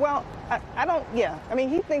don't, yeah. I mean,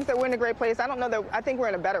 he thinks that we're in a great place. I don't know that, I think we're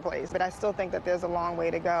in a better place, but I still think that there's a long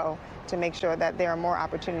way to go to make sure that there are more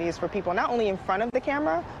opportunities for people, not only in front of the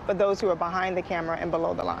camera, but those who are behind the camera and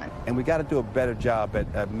below the line. And we got to do a better job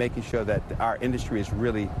at making sure that our industry is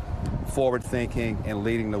really forward-thinking and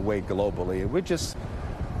leading the way globally. And we're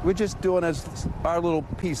just doing our little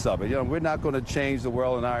piece of it. You know, we're not going to change the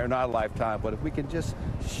world in our lifetime, but if we can just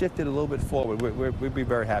shift it a little bit forward, we'd be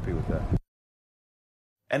very happy with that.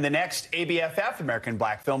 And the next ABFF, American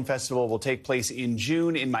Black Film Festival, will take place in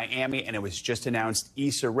June in Miami, and it was just announced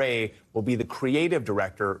Issa Rae will be the creative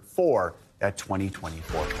director for that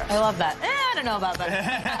 2024 festival. I love that. I don't know about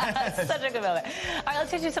that. Such a good moment. All right,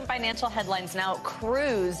 let's get you some financial headlines now.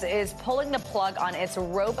 Cruise is pulling the plug on its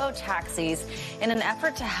robo-taxis in an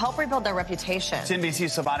effort to help rebuild their reputation.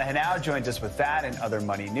 NBC's Savannah Henao joins us with that and other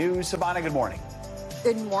money news. Savannah, good morning.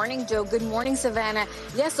 Good morning, Joe. Good morning, Savannah.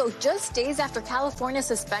 Yes, so just days after California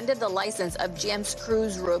suspended the license of GM's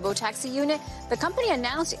Cruise robo-taxi unit, the company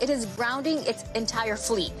announced it is grounding its entire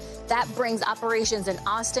fleet. That brings operations in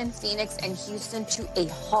Austin, Phoenix, and Houston to a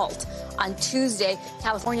halt. On Tuesday,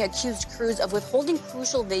 California accused Cruise of withholding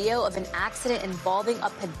crucial video of an accident involving a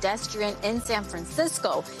pedestrian in San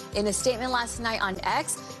Francisco. In a statement last night on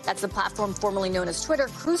X, that's the platform formerly known as Twitter,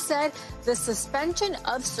 Cruise said the suspension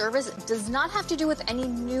of service does not have to do with any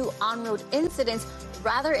new on-road incidents.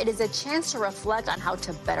 Rather, it is a chance to reflect on how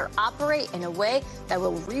to better operate in a way that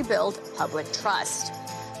will rebuild public trust.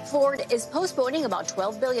 Ford is postponing about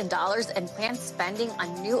 $12 billion in planned spending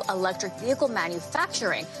on new electric vehicle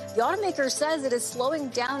manufacturing. The automaker says it is slowing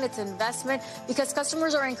down its investment because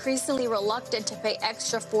customers are increasingly reluctant to pay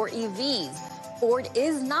extra for EVs. Ford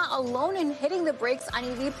is not alone in hitting the brakes on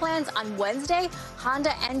EV plans. On Wednesday,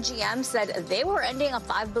 Honda and GM said they were ending a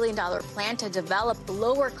 $5 billion plan to develop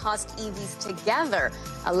lower-cost EVs together.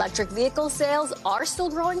 Electric vehicle sales are still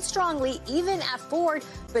growing strongly, even at Ford,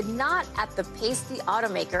 but not at the pace the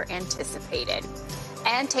automaker anticipated.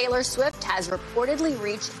 And Taylor Swift has reportedly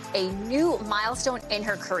reached a new milestone in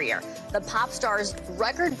her career. The pop star's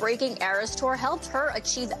record-breaking Eras Tour helped her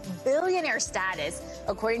achieve billionaire status,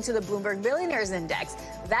 according to the Bloomberg Billionaires Index.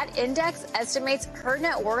 That index estimates her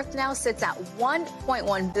net worth now sits at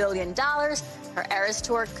 $1.1 billion. Her Eras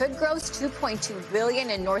Tour could gross $2.2 billion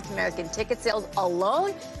in North American ticket sales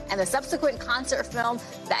alone, and the subsequent concert film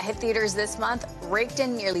that hit theaters this month raked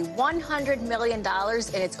in nearly $100 million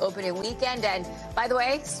in its opening weekend. And by the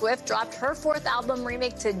way, Swift dropped her 4th album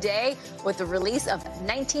remake today with the release of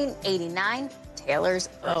 1989. Taylor's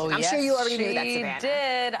version. Oh, I'm sure you already knew that, she Savannah.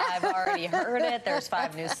 did. I've already heard it. There's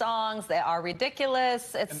 5 new songs. They are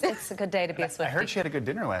ridiculous. It's a good day to be a Swiftie. I heard she had a good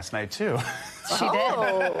dinner last night, too. She did.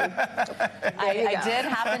 I did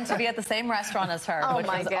happen to be at the same restaurant as her, which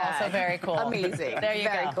was also very cool. Amazing. There you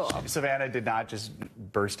very go. Cool. Savannah did not just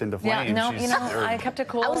burst into flames. Yeah, no, I kept it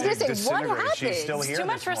cool. I was going to say, what happened? She's still here Too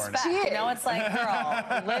much this morning. respect. You know, it's like,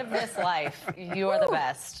 girl, live this life. You are the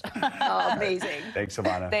best. Oh, amazing. Thanks,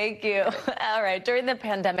 Savannah. Thank you. All right. During the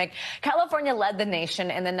pandemic, California led the nation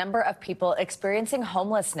in the number of people experiencing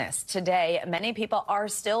homelessness. Today, many people are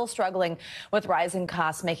still struggling with rising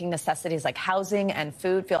costs, making necessities like housing and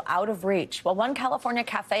food feel out of reach. Well, one California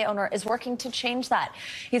cafe owner is working to change that.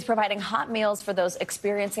 He's providing hot meals for those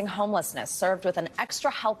experiencing homelessness, served with an extra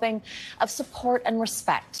helping of support and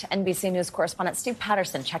respect. NBC News correspondent Steve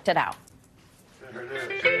Patterson checked it out.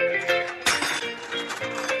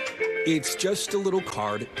 It's just a little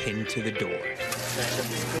card pinned to the door.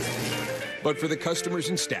 But for the customers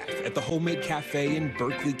and staff at the Homemade Cafe in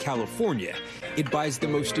Berkeley, California, it buys the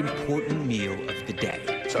most important meal of the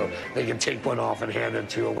day. So they can take one off and hand it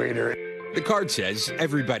to a waiter. The card says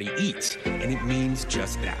everybody eats, and it means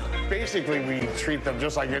just that. Basically, we treat them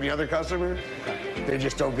just like any other customer. They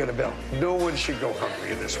just don't get a bill. No one should go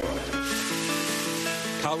hungry in this world.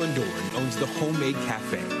 Colin Doran owns the Homemade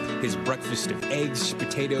Cafe. His breakfast of eggs,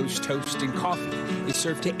 potatoes, toast, and coffee is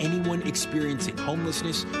served to anyone experiencing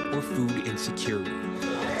homelessness or food insecurity.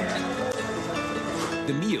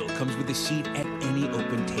 The meal comes with a seat at any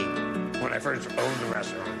open table. When I first owned the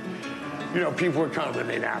restaurant, you know, people would come and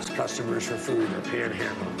they'd ask customers for food or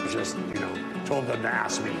panhandle. Just, you know, told them to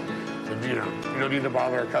ask me. And, you know, you don't need to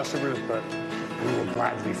bother our customers, but we will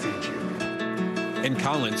gladly feed you. And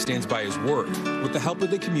Colin stands by his word with the help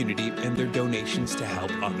of the community and their donations to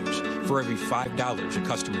help others. For every $5 a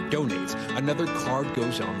customer donates, another card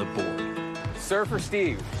goes on the board. Surfer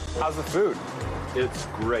Steve, how's the food? It's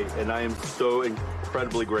great, and I am so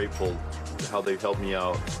incredibly grateful for how they've helped me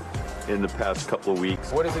out in the past couple of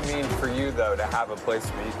weeks. What does it mean for you, though, to have a place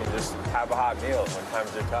where you can just have a hot meal when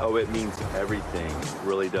times are tough? Oh, it means everything. It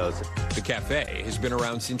really does. The cafe has been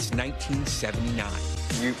around since 1979.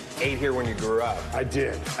 You ate here when you grew up? I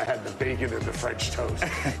did. I had the bacon and the French toast.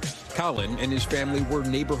 Colin and his family were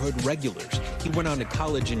neighborhood regulars. He went on to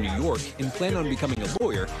college in New York and planned on becoming a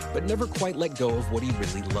lawyer, but never quite let go of what he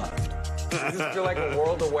really loved. Does this feel like a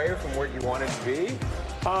world away from what you wanted to be?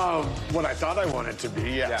 What I thought I wanted to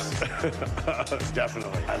be, yes. Yeah.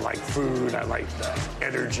 Definitely. I like food, I like the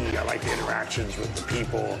energy, I like the interactions with the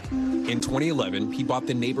people. In 2011, he bought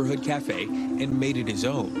the neighborhood cafe and made it his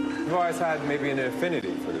own. You've always had maybe an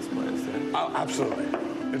affinity for this place, eh? Oh, absolutely.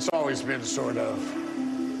 It's always been sort of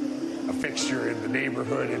a fixture in the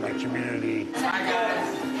neighborhood, in my community. Hi,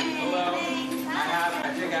 guys. Hello.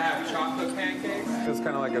 I think I have chocolate pancakes. It's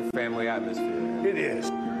kind of like a family atmosphere. It is.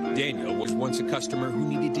 Daniel was once a customer who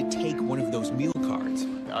needed to take one of those meal cards.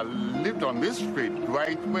 I lived on this street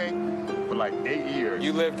right away for like 8 years.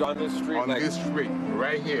 You lived on this street? On this street,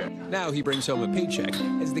 right here. Now he brings home a paycheck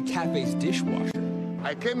as the cafe's dishwasher.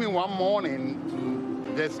 I came in one morning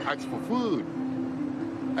to just ask for food.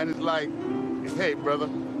 And it's like, hey, brother,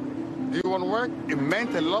 do you want to work? It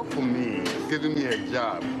meant a lot for me, giving me a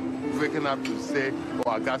job. Waking up to say,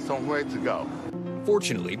 oh, I got somewhere to go.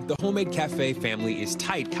 Fortunately, the homemade cafe family is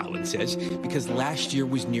tight, Colin says, because last year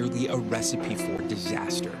was nearly a recipe for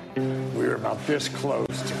disaster. We were about this close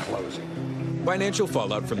to closing. Financial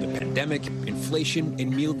fallout from the pandemic, inflation,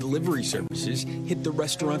 and meal delivery services hit the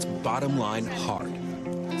restaurant's bottom line hard.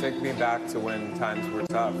 Take me back to when times were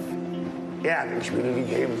tough. Yeah, the community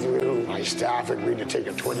came through. My staff agreed to take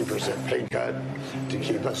a 20% pay cut to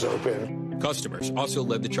keep us open. Customers also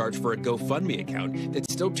led the charge for a GoFundMe account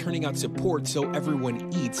that's still turning out support so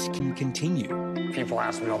everyone eats can continue. People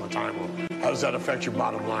ask me all the time, well, how does that affect your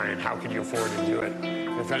bottom line? How can you afford to do it?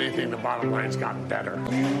 If anything, the bottom line's gotten better.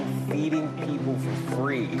 You feeding people for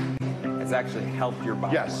free has actually helped your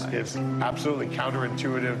bottom line. Yes, it's absolutely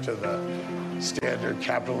counterintuitive to the standard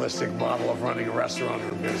capitalistic model of running a restaurant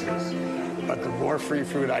or business. But the more free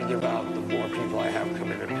food I give out, the more people I have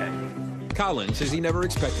come in and pay. Colin says he never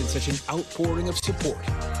expected such an outpouring of support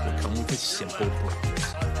would come with a simple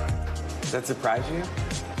breakfast. Does that surprise you?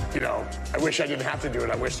 You know, I wish I didn't have to do it.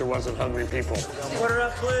 I wish there wasn't hungry people. Order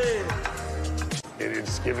up, please.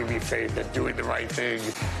 It's giving me faith that doing the right thing,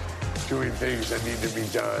 doing things that need to be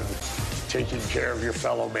done, taking care of your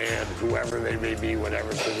fellow man, whoever they may be, whatever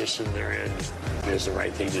position they're in, is the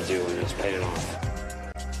right thing to do, and it's paying off.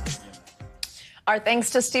 Our thanks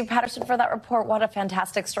to Steve Patterson for that report. What a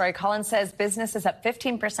fantastic story. Colin says business is up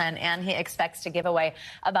 15%, and he expects to give away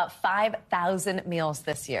about 5,000 meals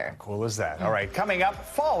this year. Cool as that. All right, coming up,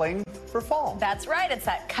 falling for fall. That's right. It's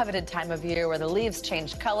that coveted time of year where the leaves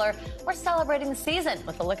change color. We're celebrating the season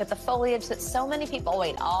with a look at the foliage that so many people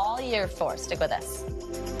wait all year for. Stick with us.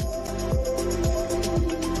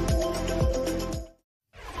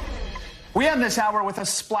 We end this hour with a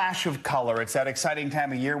splash of color. It's that exciting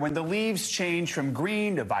time of year when the leaves change from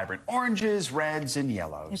green to vibrant oranges, reds, and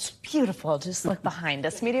yellows. It's beautiful. Just look behind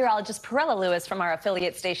us. Meteorologist Perella Lewis from our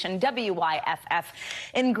affiliate station, WYFF,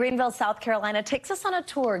 in Greenville, South Carolina, takes us on a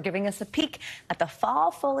tour, giving us a peek at the fall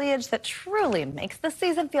foliage that truly makes the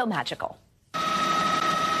season feel magical.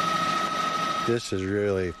 This is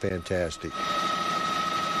really fantastic.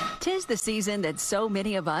 'Tis the season that so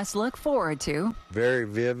many of us look forward to. Very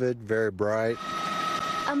vivid, very bright.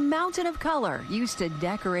 A mountain of color used to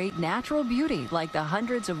decorate natural beauty like the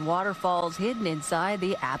hundreds of waterfalls hidden inside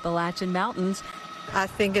the Appalachian Mountains. I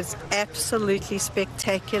think it's absolutely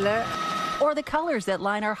spectacular. Or the colors that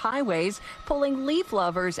line our highways, pulling leaf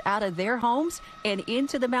lovers out of their homes and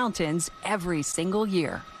into the mountains every single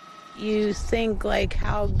year. You think like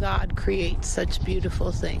how God creates such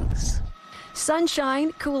beautiful things.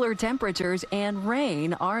 Sunshine, cooler temperatures, and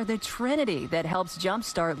rain are the trinity that helps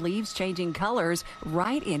jumpstart leaves changing colors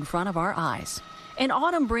right in front of our eyes. And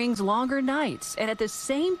autumn brings longer nights, and at the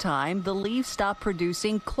same time, the leaves stop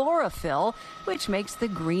producing chlorophyll, which makes the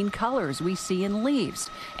green colors we see in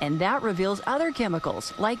leaves. And that reveals other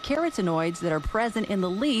chemicals, like carotenoids, that are present in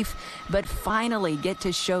the leaf, but finally get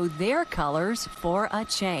to show their colors for a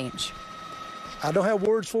change. I don't have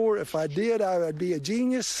words for it. If I did, I would be a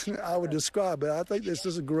genius. I would describe it. I think this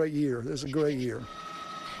is a great year. This is a great year.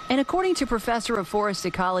 And according to Professor of Forest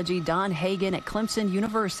Ecology Don Hagen at Clemson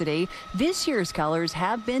University, this year's colors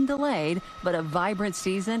have been delayed, but a vibrant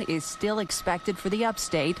season is still expected for the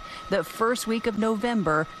upstate. The first week of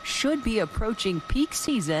November should be approaching peak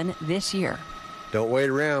season this year. Don't wait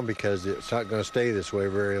around because it's not going to stay this way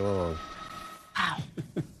very long. Wow.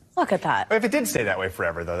 Look at that. If it did stay that way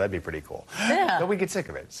forever, though, that'd be pretty cool. Yeah. But we get sick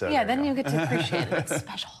of it. So yeah, then you get to appreciate it. It's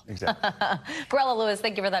special. Exactly. Barella Lewis,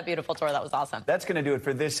 thank you for that beautiful tour. That was awesome. That's going to do it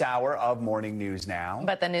for this hour of Morning News Now.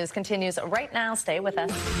 But the news continues right now. Stay with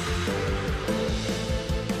us.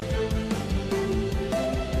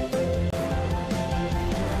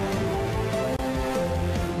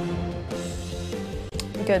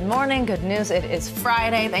 Good morning. Good news. It is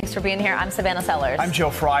Friday. Thanks for being here. I'm Savannah Sellers. I'm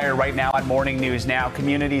Joe Fryer. Right now on Morning News Now,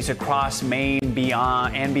 communities across Maine and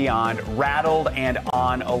beyond rattled and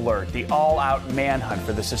on alert. The all-out manhunt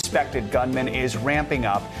for the suspected gunman is ramping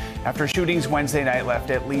up after shootings Wednesday night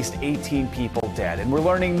left at least 18 people dead. And we're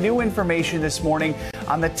learning new information this morning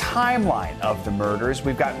on the timeline of the murders.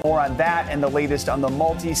 We've got more on that and the latest on the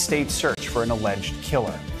multi-state search for an alleged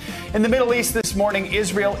killer. In the Middle East this morning,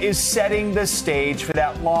 Israel is setting the stage for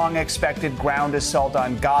that long-expected ground assault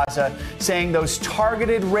on Gaza, saying those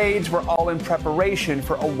targeted raids were all in preparation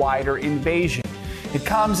for a wider invasion. It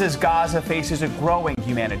comes as Gaza faces a growing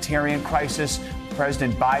humanitarian crisis.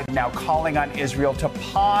 President Biden now calling on Israel to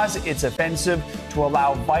pause its offensive to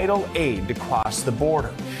allow vital aid to cross the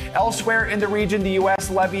border. Elsewhere in the region, the U.S.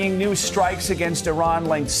 levying new strikes against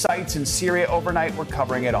Iran-linked sites in Syria overnight. We're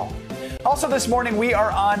covering it all. Also this morning, we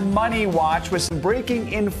are on Money Watch with some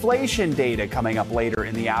breaking inflation data coming up later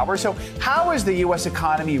in the hour. So how is the U.S.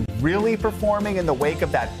 economy really performing in the wake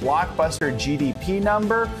of that blockbuster GDP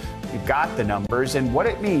number? We've got the numbers and what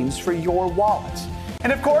it means for your wallets.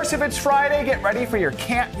 And of course, if it's Friday, get ready for your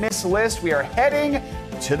can't miss list. We are heading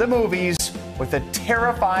to the movies with a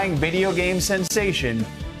terrifying video game sensation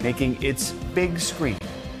making its big screen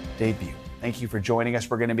debut. Thank you for joining us.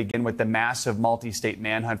 We're going to begin with the massive multi-state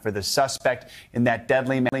manhunt for the suspect in that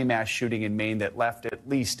deadly mass shooting in Maine that left at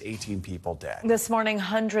least 18 people dead. This morning,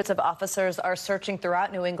 hundreds of officers are searching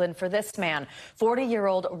throughout New England for this man,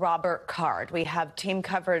 40-year-old Robert Card. We have team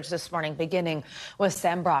coverage this morning, beginning with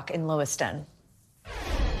Sam Brock in Lewiston.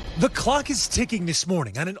 The clock is ticking this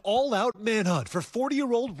morning on an all-out manhunt for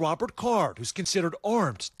 40-year-old Robert Card, who's considered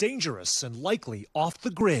armed, dangerous, and likely off the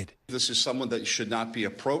grid. This is someone that should not be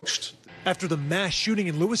approached. After the mass shooting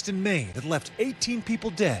in Lewiston, Maine, that left 18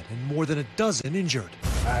 people dead and more than a dozen injured.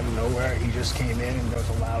 Out of nowhere, he just came in and there was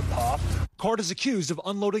a loud pop. Card is accused of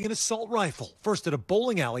unloading an assault rifle, first at a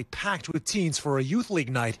bowling alley packed with teens for a youth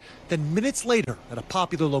league night, then minutes later at a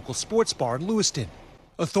popular local sports bar in Lewiston.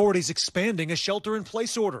 Authorities expanding a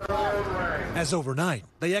shelter-in-place order. As overnight,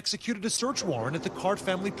 they executed a search warrant at the Card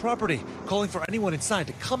family property, calling for anyone inside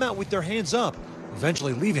to come out with their hands up,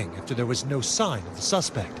 eventually leaving after there was no sign of the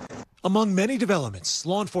suspect. Among many developments,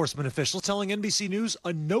 law enforcement officials telling NBC News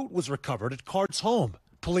a note was recovered at Card's home.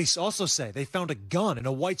 Police also say they found a gun in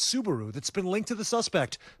a white Subaru that's been linked to the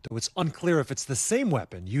suspect, though it's unclear if it's the same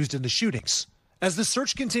weapon used in the shootings. As the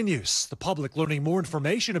search continues, the public learning more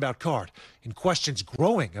information about Card and questions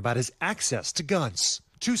growing about his access to guns.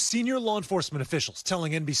 Two senior law enforcement officials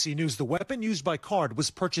telling NBC News the weapon used by Card was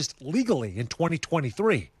purchased legally in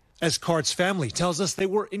 2023. As Card's family tells us they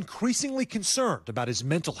were increasingly concerned about his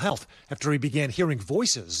mental health after he began hearing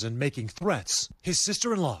voices and making threats. His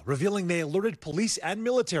sister-in-law revealing they alerted police and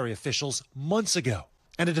military officials months ago.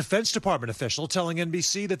 And a Defense Department official telling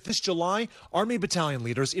NBC that this July, Army battalion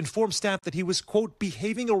leaders informed staff that he was, quote,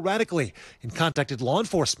 behaving erratically and contacted law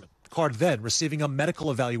enforcement. Card then receiving a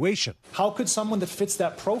medical evaluation. How could someone that fits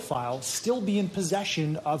that profile still be in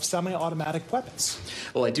possession of semi-automatic weapons?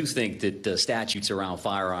 Well, I do think that the statutes around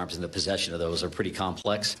firearms and the possession of those are pretty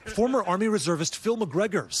complex. Former Army reservist Phil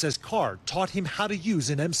McGregor says Card taught him how to use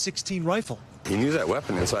an M16 rifle. He knew that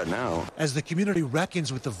weapon inside now. As the community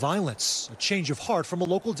reckons with the violence, a change of heart from a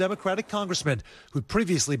local Democratic congressman who'd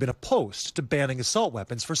previously been opposed to banning assault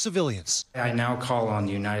weapons for civilians. I now call on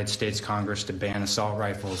the United States Congress to ban assault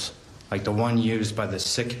rifles like the one used by the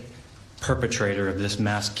sick perpetrator of this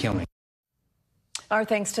mass killing. Our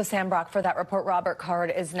thanks to Sam Brock for that report. Robert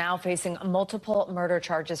Card is now facing multiple murder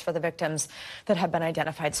charges for the victims that have been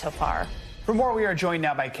identified so far. For more, we are joined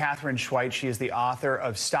now by Catherine Schweit. She is the author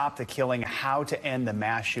of Stop the Killing, How to End the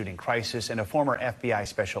Mass Shooting Crisis, and a former FBI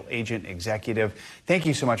special agent executive. Thank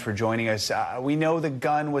you so much for joining us. We know the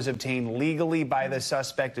gun was obtained legally by the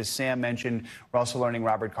suspect. As Sam mentioned, we're also learning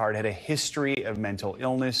Robert Card had a history of mental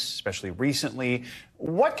illness, especially recently.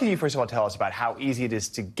 What can you first of all tell us about how easy it is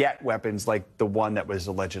to get weapons like the one that was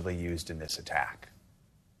allegedly used in this attack?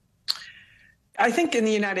 I think in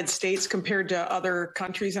the United States compared to other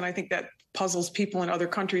countries, and I think that puzzles people in other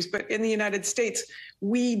countries, but in the United States,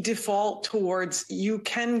 we default towards you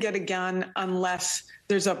can get a gun unless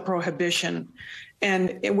there's a prohibition.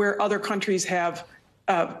 And where other countries have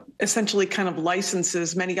essentially kind of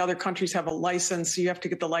licenses, many other countries have a license, so you have to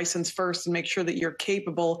get the license first and make sure that you're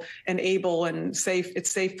capable and able and safe.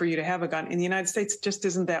 It's safe for you to have a gun. In the United States, it just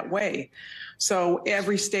isn't that way. So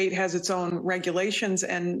every state has its own regulations,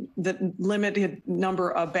 and the limited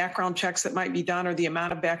number of background checks that might be done, or the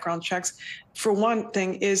amount of background checks, for one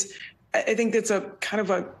thing, is I think that's a kind of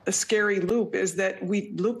a scary loophole is that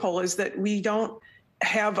we don't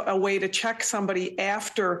have a way to check somebody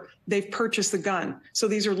after they've purchased the gun. So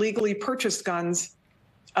these are legally purchased guns,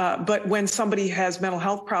 but when somebody has mental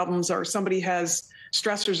health problems or somebody has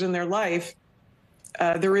stressors in their life,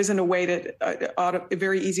 there isn't a way a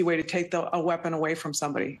very easy way to take a weapon away from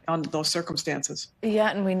somebody under those circumstances. Yeah,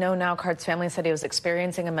 and we know now Card's family said he was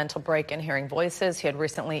experiencing a mental break and hearing voices. He had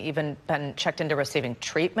recently even been checked into receiving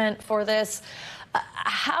treatment for this.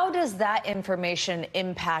 How does that information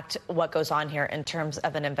impact what goes on here in terms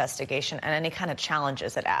of an investigation and any kind of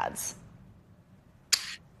challenges it adds?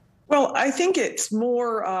 Well, I think it's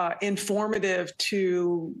more informative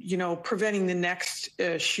to, preventing the next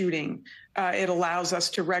shooting. It allows us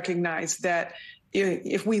to recognize that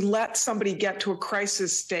if we let somebody get to a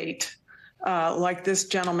crisis state, like this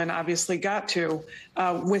gentleman obviously got to,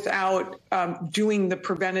 without doing the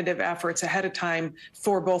preventative efforts ahead of time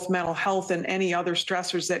for both mental health and any other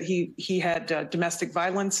stressors that he had domestic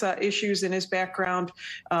violence issues in his background,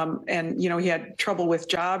 and he had trouble with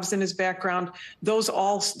jobs in his background. Those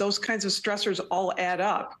kinds of stressors all add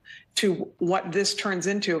up to what this turns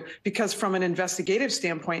into, because from an investigative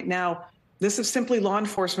standpoint now, this is simply law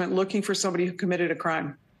enforcement looking for somebody who committed a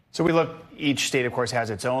crime. So each state, of course, has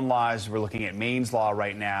its own laws. We're looking at Maine's law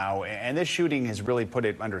right now, and this shooting has really put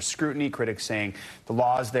it under scrutiny. Critics saying the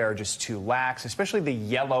laws there are just too lax, especially the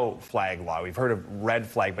yellow flag law. We've heard of red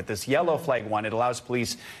flag, but this yellow flag one, it allows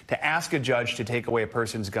police to ask a judge to take away a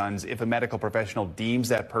person's guns if a medical professional deems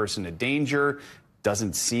that person a danger.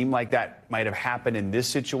 Doesn't seem like that might have happened in this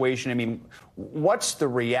situation. I mean, what's the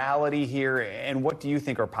reality here, and what do you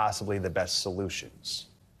think are possibly the best solutions?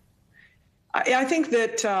 I think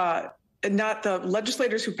that not the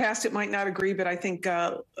legislators who passed it might not agree, but I think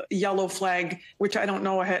yellow flag, which I don't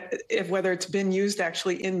know whether it's been used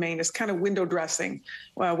actually in Maine, is kind of window dressing.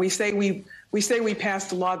 Well, we say we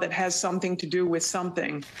passed a law that has something to do with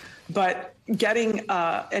something, but getting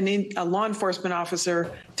a law enforcement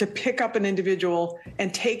officer to pick up an individual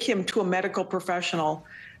and take him to a medical professional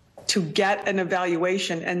to get an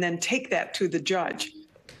evaluation and then take that to the judge.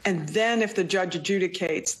 And then if the judge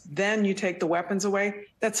adjudicates, then you take the weapons away.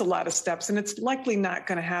 That's a lot of steps, and it's likely not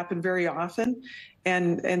going to happen very often.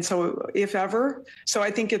 And so if ever, so I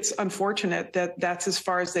think it's unfortunate that that's as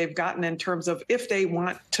far as they've gotten in terms of if they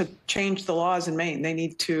want to change the laws in Maine, they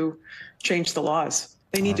need to change the laws.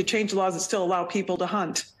 They need to change the laws that still allow people to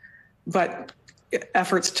hunt, but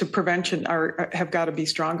efforts to prevention have got to be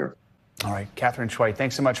stronger. All right, Catherine Schweit,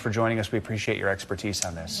 thanks so much for joining us. We appreciate your expertise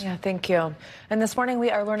on this. Yeah, thank you. And this morning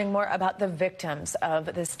we are learning more about the victims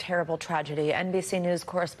of this terrible tragedy. NBC News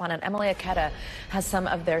correspondent Emily Aketa has some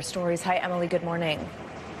of their stories. Hi, Emily, good morning.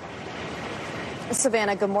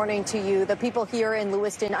 Savannah, good morning to you. The people here in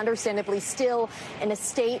Lewiston, understandably, still in a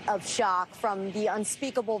state of shock from the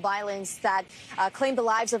unspeakable violence that claimed the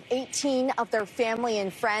lives of 18 of their family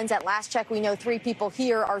and friends. At last check, we know 3 people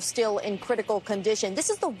here are still in critical condition. This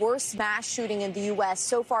is the worst mass shooting in the U.S.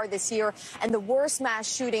 so far this year, and the worst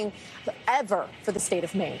mass shooting ever for the state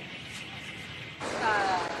of Maine.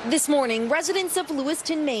 This morning, residents of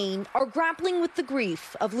Lewiston, Maine, are grappling with the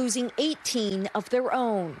grief of losing 18 of their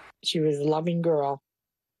own. She was a loving girl.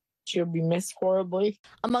 She'll be missed horribly.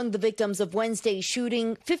 Among the victims of Wednesday's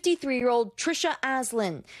shooting, 53-year-old Trisha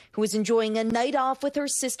Aslin, who was enjoying a night off with her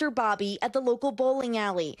sister Bobby at the local bowling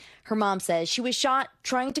alley. Her mom says she was shot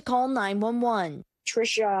trying to call 911.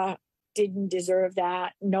 Trisha didn't deserve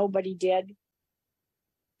that. Nobody did.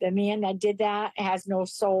 The man that did that has no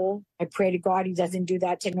soul. I pray to God he doesn't do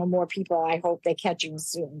that to no more people. I hope they catch him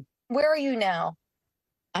soon. Where are you now?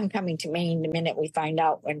 I'm coming to Maine the minute we find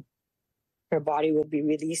out when her body will be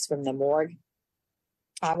released from the morgue.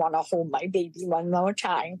 I want to hold my baby one more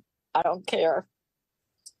time. I don't care.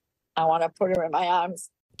 I want to put her in my arms.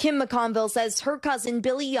 Kim McConville says her cousin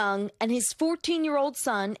Billy Young and his 14-year-old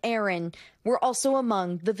son Aaron were also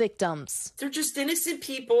among the victims. They're just innocent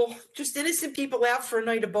people out for a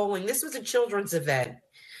night of bowling. This was a children's event.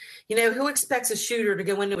 You know, who expects a shooter to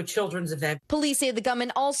go into a children's event? Police say the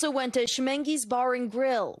gunman also went to Shemengi's Bar and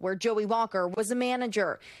Grill, where Joey Walker was a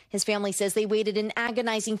manager. His family says they waited an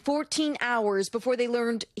agonizing 14 hours before they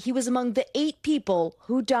learned he was among the 8 people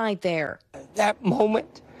who died there. That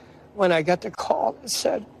moment when I got the call that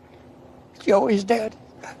said, Joey's dead,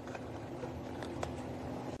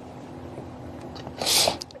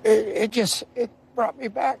 it brought me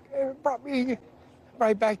back. It brought me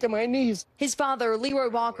right back to my knees. His father, Leroy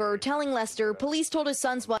Walker, telling Lester police told his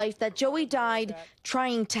son's wife that Joey died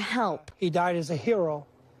trying to help. He died as a hero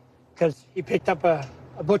because he picked up a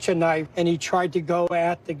butcher knife and he tried to go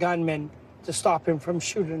at the gunman to stop him from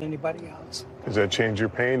shooting anybody else. Does that change your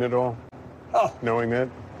pain at all? Oh. Knowing that?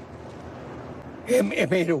 It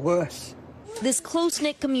made it worse. This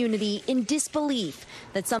close-knit community in disbelief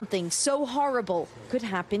that something so horrible could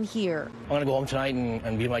happen here. I'm going to go home tonight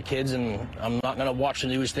and be with my kids, and I'm not going to watch the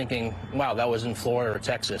news thinking, wow, that was in Florida or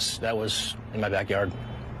Texas. That was in my backyard.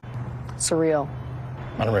 Surreal.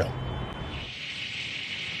 Unreal.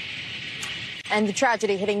 And the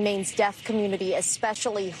tragedy hitting Maine's deaf community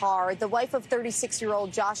especially hard. The wife of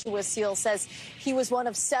 36-year-old Joshua Seal says he was one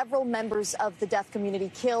of several members of the deaf community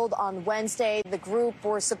killed on Wednesday. The group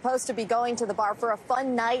were supposed to be going to the bar for a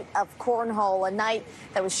fun night of cornhole, a night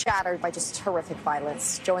that was shattered by just horrific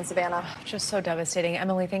violence. Joe and Savannah. Just so devastating.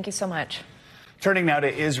 Emily, thank you so much. Turning now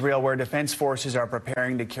to Israel, where defense forces are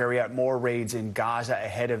preparing to carry out more raids in Gaza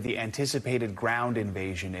ahead of the anticipated ground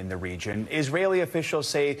invasion in the region. Israeli officials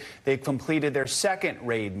say they completed their second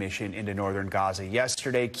raid mission into northern Gaza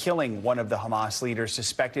yesterday, killing one of the Hamas leaders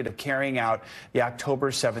suspected of carrying out the October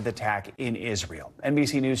 7th attack in Israel.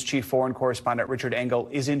 NBC News chief foreign correspondent Richard Engel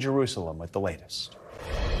is in Jerusalem with the latest.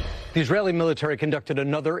 The Israeli military conducted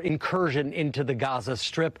another incursion into the Gaza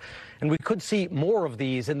Strip, and we could see more of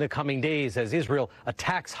these in the coming days as Israel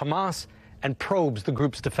attacks Hamas and probes the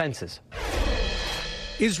group's defenses.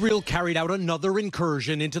 Israel carried out another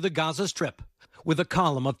incursion into the Gaza Strip with a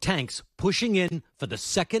column of tanks pushing in for the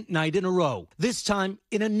second night in a row, this time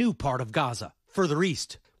in a new part of Gaza, further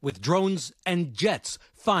east, with drones and jets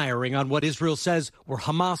firing on what Israel says were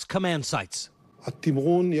Hamas command sites.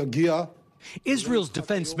 Israel's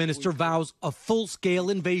defense minister vows a full-scale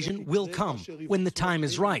invasion will come when the time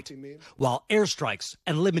is right, while airstrikes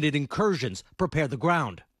and limited incursions prepare the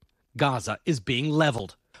ground. Gaza is being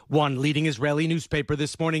leveled. One leading Israeli newspaper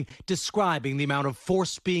this morning describing the amount of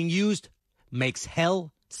force being used makes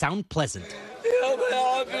hell sound pleasant.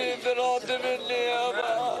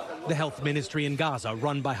 The health ministry in Gaza,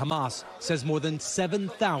 run by Hamas, says more than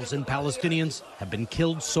 7,000 Palestinians have been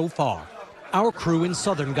killed so far. Our crew in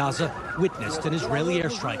southern Gaza witnessed an Israeli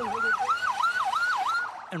airstrike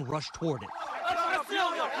and rushed toward it.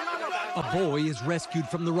 A boy is rescued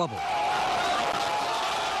from the rubble,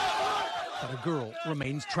 but a girl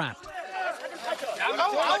remains trapped.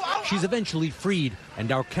 She's eventually freed,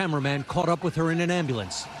 and our cameraman caught up with her in an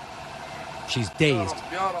ambulance. She's dazed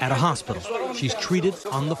at a hospital. She's treated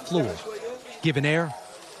on the floor, given air,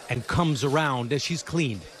 and comes around as she's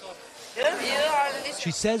cleaned. She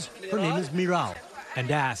says her name is Miral and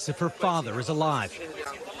asks if her father is alive.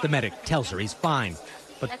 The medic tells her he's fine,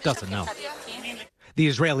 but doesn't know. The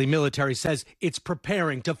Israeli military says it's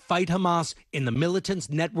preparing to fight Hamas in the militants'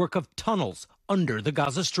 network of tunnels under the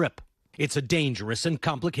Gaza Strip. It's a dangerous and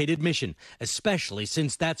complicated mission, especially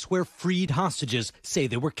since that's where freed hostages say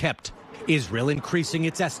they were kept. Israel increasing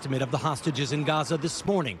its estimate of the hostages in Gaza this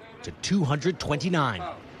morning to 229.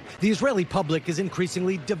 The Israeli public is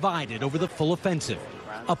increasingly divided over the full offensive.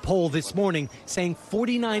 A poll this morning saying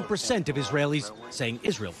 49% of Israelis saying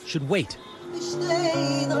Israel should wait.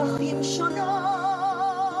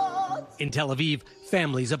 In Tel Aviv,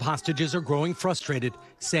 families of hostages are growing frustrated,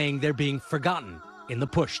 saying they're being forgotten in the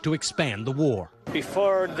push to expand the war.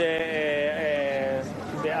 Before the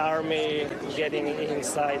army getting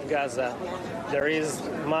inside Gaza, there is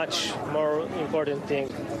much more important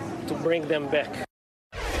thing to bring them back.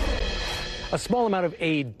 A small amount of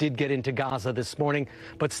aid did get into Gaza this morning,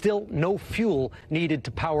 but still no fuel needed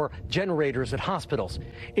to power generators at hospitals.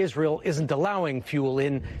 Israel isn't allowing fuel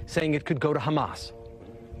in, saying it could go to Hamas.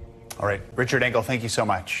 All right, Richard Engel, thank you so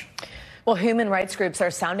much. Well, human rights groups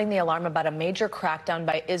are sounding the alarm about a major crackdown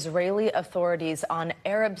by Israeli authorities on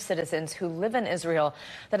Arab citizens who live in Israel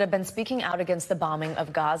that have been speaking out against the bombing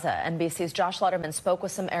of Gaza. NBC's Josh Lutterman spoke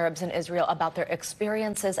with some Arabs in Israel about their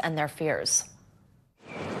experiences and their fears.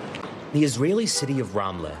 The Israeli city of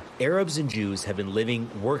Ramla, Arabs and Jews have been living,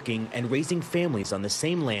 working, and raising families on the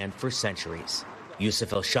same land for centuries.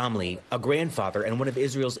 Yusuf El-Shamli, a grandfather and one of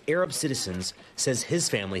Israel's Arab citizens, says his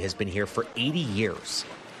family has been here for 80 years.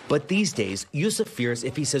 But these days, Yusuf fears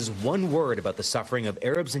if he says one word about the suffering of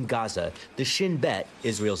Arabs in Gaza, the Shin Bet,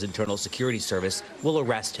 Israel's internal security service, will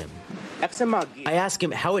arrest him. I ask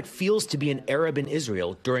him how it feels to be an Arab in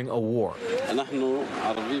Israel during a war.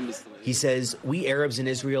 He says, we Arabs in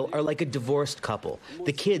Israel are like a divorced couple.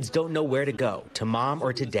 The kids don't know where to go, to mom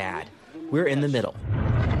or to dad. We're in the middle.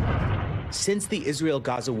 Since the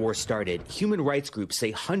Israel-Gaza war started, human rights groups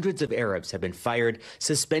say hundreds of Arabs have been fired,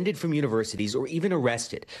 suspended from universities, or even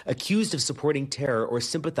arrested, accused of supporting terror or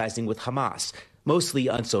sympathizing with Hamas, mostly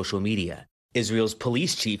on social media. Israel's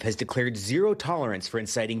police chief has declared zero tolerance for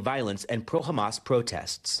inciting violence and pro-Hamas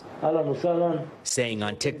protests, saying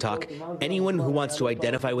on TikTok, anyone who wants to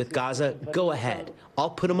identify with Gaza, go ahead.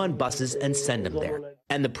 I'll put them on buses and send them there.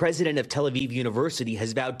 And the president of Tel Aviv University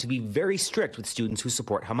has vowed to be very strict with students who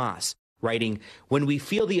support Hamas, writing, when we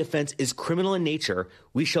feel the offense is criminal in nature,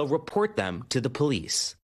 we shall report them to the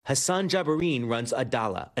police. Hassan Jabareen runs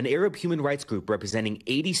Adala, an Arab human rights group representing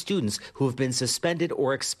 80 students who have been suspended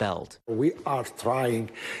or expelled. We are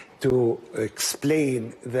trying to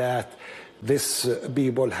explain that these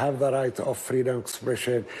people have the right of freedom of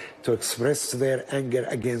expression to express their anger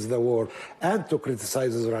against the war and to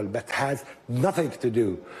criticize Israel, but has nothing to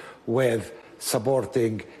do with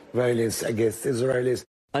supporting violence against Israelis.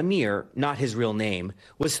 Amir, not his real name,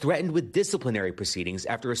 was threatened with disciplinary proceedings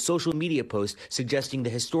after a social media post suggesting the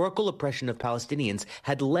historical oppression of Palestinians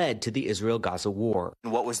had led to the Israel-Gaza war.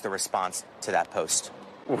 What was the response to that post?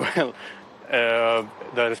 Well,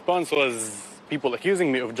 the response was people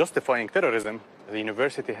accusing me of justifying terrorism. The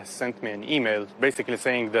university has sent me an email basically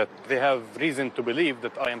saying that they have reason to believe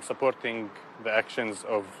that I am supporting the actions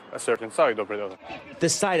of a certain side over the other. The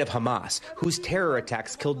side of Hamas, whose terror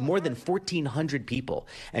attacks killed more than 1,400 people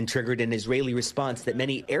and triggered an Israeli response that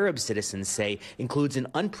many Arab citizens say includes an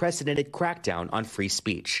unprecedented crackdown on free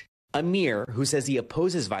speech. Amir, who says he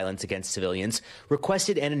opposes violence against civilians,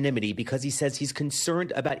 requested anonymity because he says he's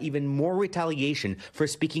concerned about even more retaliation for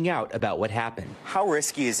speaking out about what happened. How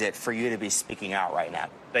risky is it for you to be speaking out right now?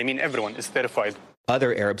 I mean, everyone is terrified.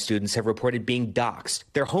 Other Arab students have reported being doxxed,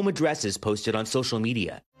 their home addresses posted on social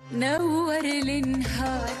media.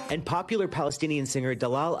 And popular Palestinian singer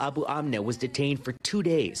Dalal Abu Amna was detained for 2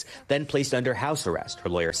 days, then placed under house arrest, her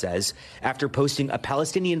lawyer says, after posting a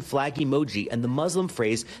Palestinian flag emoji and the Muslim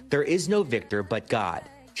phrase, "There is no victor but God."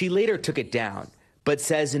 She later took it down, but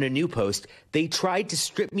says in a new post, "They tried to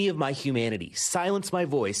strip me of my humanity, silence my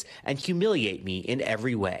voice, and humiliate me in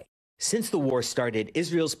every way." Since the war started,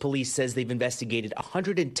 Israel's police says they've investigated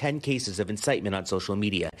 110 cases of incitement on social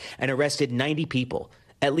media and arrested 90 people.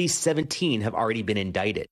 At least 17 have already been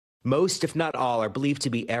indicted. Most, if not all, are believed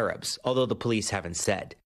to be Arabs, although the police haven't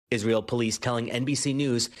said. Israel police telling NBC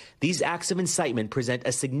News these acts of incitement present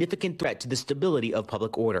a significant threat to the stability of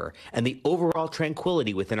public order and the overall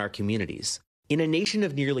tranquility within our communities. In a nation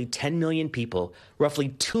of nearly 10 million people, roughly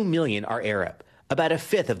 2 million are Arab, about a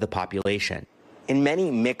fifth of the population. In many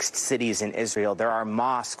mixed cities in Israel, there are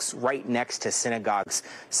mosques right next to synagogues.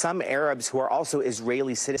 Some Arabs who are also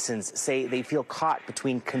Israeli citizens say they feel caught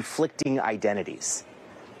between conflicting identities.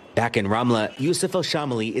 Back in Ramla, Yusuf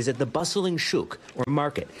El-Shamli is at the bustling shuk, or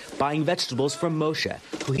market, buying vegetables from Moshe,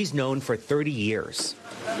 who he's known for 30 years.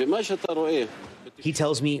 He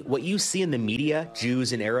tells me what you see in the media,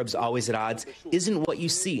 Jews and Arabs always at odds, isn't what you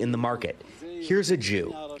see in the market. Here's a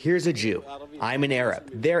Jew. Here's a Jew. I'm an Arab.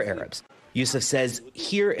 They're Arabs. Yusuf says,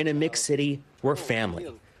 here in a mixed city, we're family.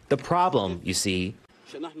 The problem, you see,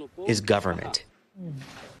 is government.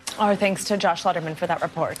 Our thanks to Josh Lutterman for that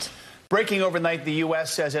report. Breaking overnight, the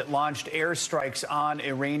U.S. says it launched airstrikes on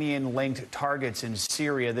Iranian-linked targets in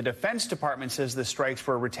Syria. The Defense Department says the strikes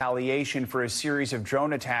were retaliation for a series of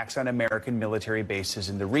drone attacks on American military bases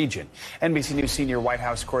in the region. NBC News senior White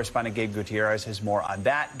House correspondent Gabe Gutierrez has more on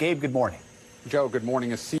that. Gabe, good morning. Joe, good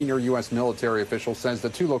morning. A senior U.S. military official says the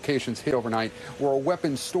two locations hit overnight were a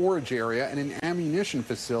weapons storage area and an ammunition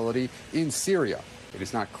facility in Syria. It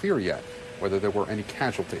is not clear yet whether there were any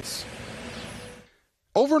casualties.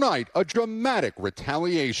 Overnight, a dramatic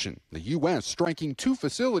retaliation. The U.S. striking two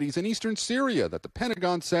facilities in eastern Syria that the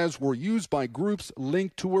Pentagon says were used by groups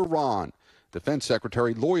linked to Iran. Defense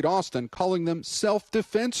Secretary Lloyd Austin calling them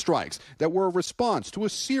self-defense strikes that were a response to a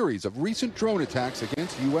series of recent drone attacks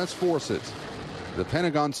against U.S. forces. The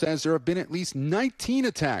Pentagon says there have been at least 19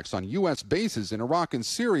 attacks on U.S. bases in Iraq and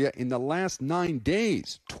Syria in the last 9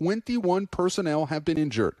 days. 21 personnel have been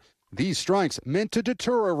injured. These strikes meant to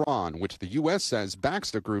deter Iran, which the U.S. says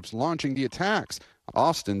backs the groups launching the attacks.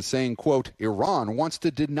 Austin saying, quote, Iran wants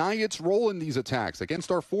to deny its role in these attacks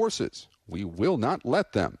against our forces. We will not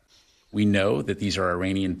let them. We know that these are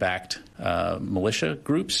Iranian-backed militia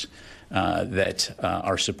groups that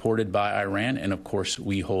are supported by Iran, and of course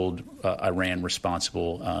we hold Iran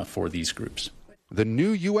responsible for these groups. The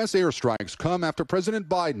new U.S. airstrikes come after President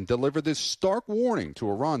Biden delivered this stark warning to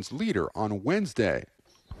Iran's leader on Wednesday.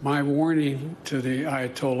 My warning to the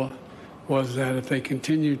Ayatollah was that if they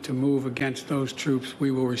continue to move against those troops,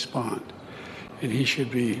 we will respond, and he should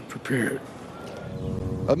be prepared.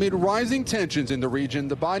 Amid rising tensions in the region,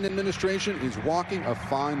 the Biden administration is walking a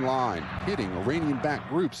fine line, hitting Iranian-backed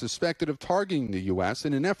groups suspected of targeting the U.S.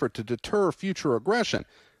 in an effort to deter future aggression,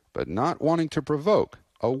 but not wanting to provoke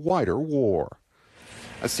a wider war.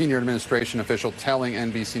 A senior administration official telling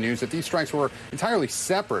NBC News that these strikes were entirely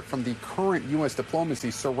separate from the current U.S.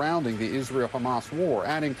 diplomacy surrounding the Israel-Hamas war,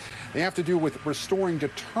 adding they have to do with restoring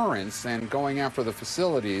deterrence and going after the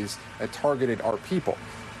facilities that targeted our people.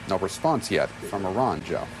 No response yet from Iran,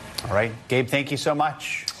 Joe. All right. Gabe, thank you so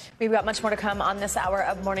much. We've got much more to come on this hour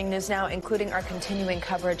of Morning News Now, including our continuing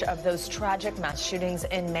coverage of those tragic mass shootings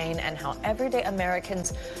in Maine and how everyday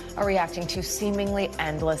Americans are reacting to seemingly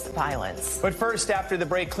endless violence. But first, after the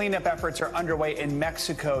break, cleanup efforts are underway in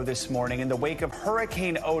Mexico this morning in the wake of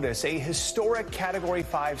Hurricane Otis, a historic Category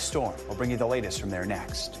 5 storm. We'll bring you the latest from there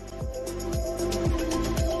next.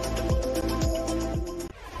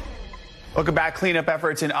 Welcome back. Cleanup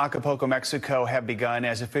efforts in Acapulco, Mexico have begun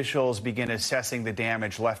as officials begin assessing the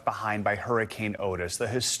damage left behind by Hurricane Otis. The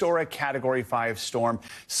historic Category 5 storm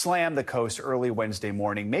slammed the coast early Wednesday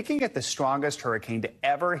morning, making it the strongest hurricane to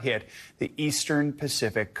ever hit the eastern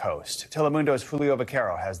Pacific coast. Telemundo's Julio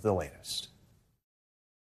Vaquero has the latest.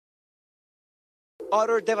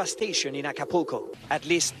 Utter devastation in Acapulco. At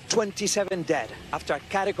least 27 dead after a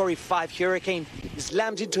Category 5 hurricane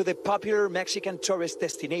slammed into the popular Mexican tourist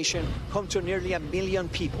destination, home to nearly 1 million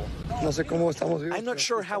people. I'm not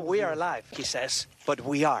sure how we are alive, he says, but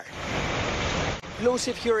we are.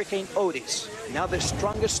 Explosive Hurricane Otis, now the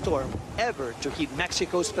strongest storm ever to hit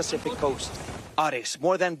Mexico's Pacific coast. Otis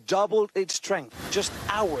more than doubled its strength just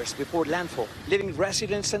hours before landfall, leaving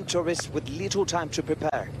residents and tourists with little time to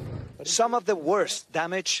prepare. Some of the worst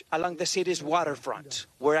damage along the city's waterfront,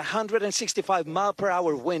 where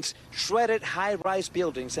 165-mile-per-hour winds shredded high-rise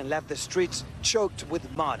buildings and left the streets choked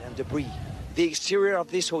with mud and debris. The exterior of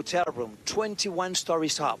this hotel room, 21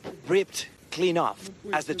 stories up, ripped clean off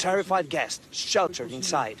as the terrified guests sheltered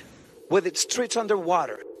inside. With its streets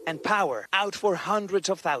underwater and power out for hundreds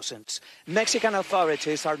of thousands, Mexican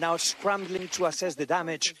authorities are now scrambling to assess the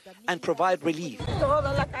damage and provide relief.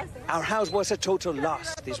 Our house was a total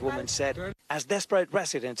loss, this woman said, as desperate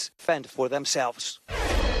residents fend for themselves.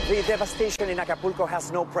 The devastation in Acapulco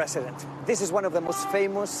has no precedent. This is one of the most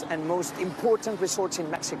famous and most important resorts in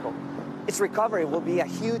Mexico. Its recovery will be a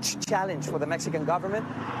huge challenge for the Mexican government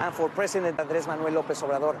and for President Andrés Manuel López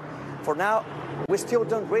Obrador. For now, we still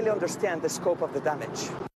don't really understand the scope of the damage.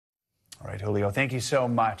 All right, Julio, thank you so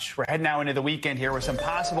much. We're heading now into the weekend here with some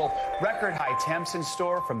possible record high temps in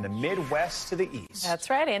store from the Midwest to the east.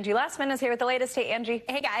 That's right. Angie Lastman is here with the latest. Hey, Angie.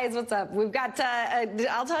 Hey, guys, what's up? We've got,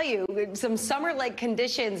 I'll tell you, some summer-like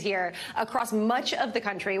conditions here across much of the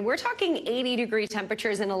country. We're talking 80-degree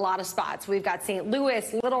temperatures in a lot of spots. We've got St.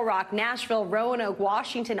 Louis, Little Rock, Nashville, Roanoke,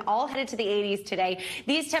 Washington, all headed to the 80s today.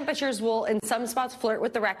 These temperatures will, in some spots, flirt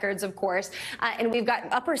with the records, of course. And we've got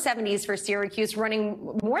upper 70s for Syracuse,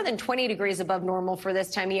 running more than 20 degrees above normal for this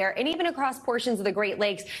time of year, and even across portions of the Great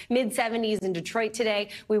Lakes, mid-70s in Detroit today.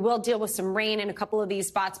 We will deal with some rain in a couple of these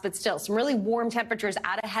spots, but still some really warm temperatures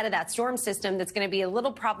out ahead of that storm system that's going to be a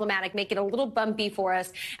little problematic, make it a little bumpy for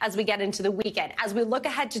us as we get into the weekend. As we look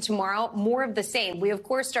ahead to tomorrow, more of the same. We, of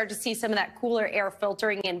course, start to see some of that cooler air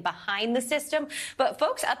filtering in behind the system, but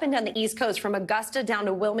folks up and down the East Coast, from Augusta down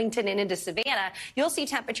to Wilmington and into Savannah, you'll see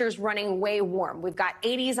temperatures running way warm. We've got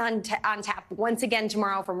 80s on tap once again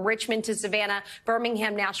tomorrow from Richmond Richmond to Savannah,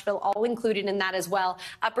 Birmingham, Nashville, all included in that as well.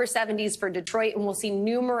 Upper 70s for Detroit, and we'll see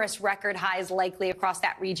numerous record highs likely across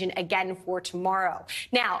that region again for tomorrow.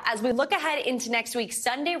 Now, as we look ahead into next week,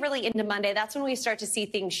 Sunday really into Monday, that's when we start to see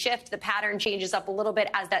things shift. The pattern changes up a little bit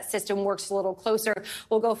as that system works a little closer.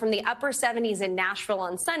 We'll go from the upper 70s in Nashville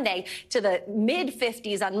on Sunday to the mid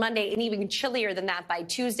 50s on Monday, and even chillier than that by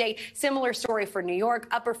Tuesday. Similar story for New York.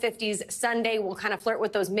 Upper 50s Sunday. We'll kind of flirt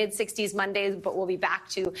with those mid 60s Mondays, but we'll be back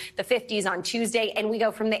to the 50s on Tuesday. And we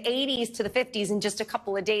go from the 80s to the 50s in just a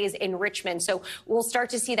couple of days in Richmond. So we'll start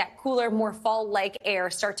to see that cooler, more fall-like air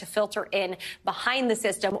start to filter in behind the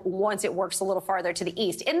system once it works a little farther to the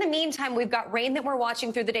east. In the meantime, we've got rain that we're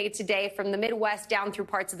watching through the day today from the Midwest down through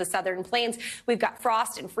parts of the southern plains. We've got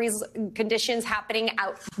frost and freeze conditions happening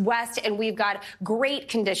out west, and we've got great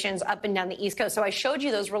conditions up and down the East Coast. So I showed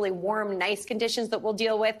you those really warm, nice conditions that we'll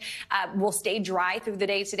deal with. We'll stay dry through the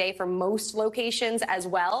day today for most locations as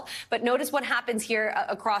well. But notice what happens here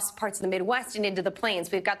across parts of the Midwest and into the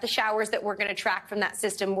plains. We've got the showers that we're going to track from that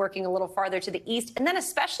system working a little farther to the east. And then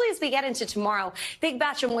especially as we get into tomorrow, big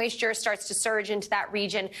batch of moisture starts to surge into that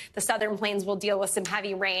region. The southern plains will deal with some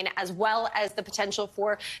heavy rain, as well as the potential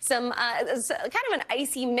for some kind of an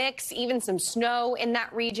icy mix, even some snow in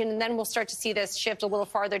that region. And then we'll start to see this shift a little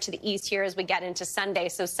farther to the east here as we get into Sunday.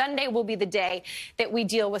 So Sunday will be the day that we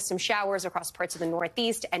deal with some showers across parts of the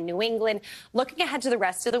Northeast and New England. Looking ahead to the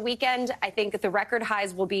rest of the weekend, I think the record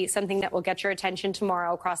highs will be something that will get your attention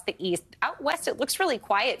tomorrow across the east. Out west, it looks really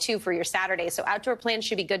quiet, too, for your Saturday. So outdoor plans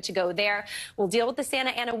should be good to go there. We'll deal with the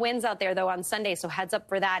Santa Ana winds out there, though, on Sunday. So heads up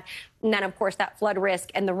for that. And then, of course, that flood risk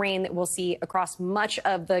and the rain that we'll see across much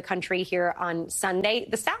of the country here on Sunday.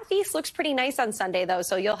 The southeast looks pretty nice on Sunday, though,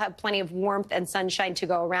 so you'll have plenty of warmth and sunshine to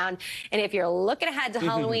go around. And if you're looking ahead to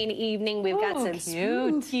Halloween evening, we've got some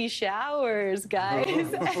spooky showers, guys,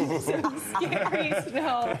 and some scary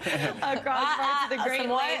snow across parts of the Great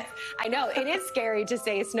Lakes. I know, it is scary to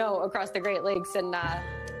say snow across the Great Lakes and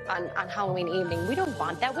on Halloween evening. We don't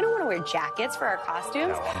want that. We don't want to wear jackets for our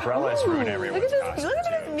costumes. No, umbrellas ruin everyone's costumes. Look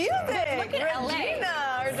at this music. Look at LA.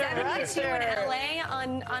 72 in LA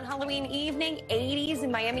on Halloween evening. 80s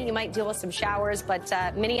in Miami. You might deal with some showers, but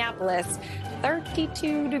Minneapolis,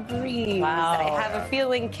 32 degrees. Wow. I have a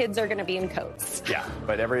feeling kids are going to be in coats. Yeah,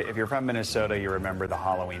 but if you're from Minnesota, you remember the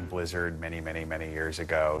Halloween blizzard many, many, many years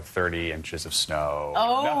ago. 30 inches of snow.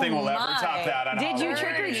 Oh, nothing will ever top that on Halloween. Did you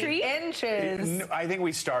trick or treat? Inches. I think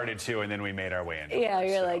we started to, and then we made our way in. Yeah,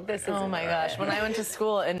 you're like, this is. Oh my gosh. When I went to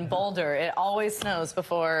school in Boulder, it always snows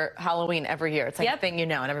before Halloween every year. It's like a thing you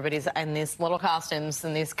know, and everybody's in these little costumes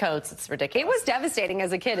and these coats. It's ridiculous. It was devastating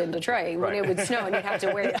as a kid in Detroit when it would snow and you'd have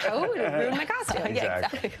to wear a coat and ruin my costume. Yeah,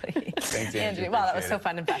 exactly. Thanks, Angie. Wow, that was so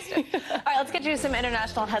fun and festive. All right, let's get you some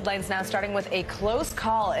international headlines now, starting with a close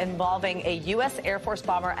call involving a U.S. Air Force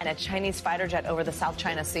bomber and a Chinese fighter jet over the South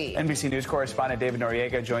China Sea. NBC News correspondent David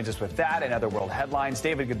Noriega joins us with that and other world headlines.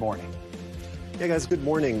 David, good morning. Yeah, guys, good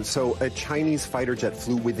morning. So a Chinese fighter jet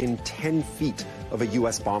flew within 10 feet of a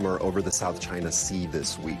U.S. bomber over the South China Sea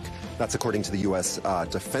this week. That's according to the U.S.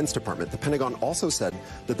 Defense Department. The Pentagon also said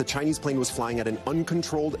that the Chinese plane was flying at an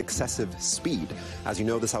uncontrolled, excessive speed. As you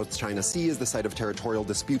know, the South China Sea is the site of territorial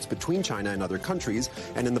disputes between China and other countries,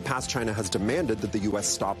 and in the past, China has demanded that the U.S.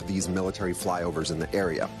 stop these military flyovers in the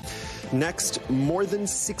area. Next, more than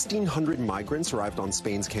 1,600 migrants arrived on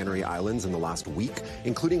Spain's Canary Islands in the last week,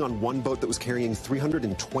 including on one boat that was carrying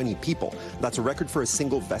 320 people. That's a record for a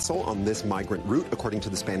single vessel on this migrant route, according to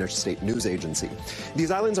the Spanish state news agency.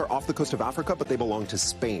 These islands are off the coast of Africa, but they belong to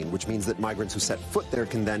Spain, which means that migrants who set foot there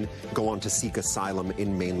can then go on to seek asylum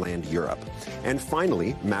in mainland Europe. And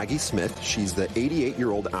finally, Maggie Smith, she's the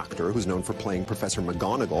 88-year-old actor who's known for playing Professor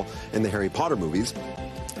McGonagall in the Harry Potter movies,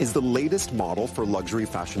 is the latest model for luxury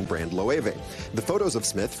fashion brand Loewe. The photos of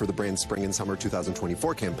Smith for the brand's Spring and Summer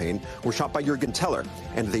 2024 campaign were shot by Jürgen Teller,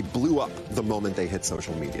 and they blew up the moment they hit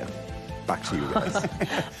social media. Back to you guys.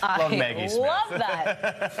 Love Maggie Smith. Love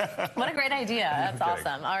that. What a great idea. That's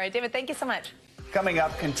awesome. All right, David, thank you so much. Coming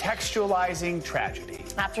up, contextualizing tragedy.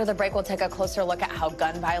 After the break, we'll take a closer look at how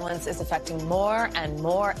gun violence is affecting more and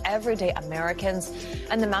more everyday Americans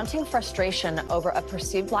and the mounting frustration over a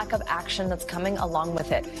perceived lack of action that's coming along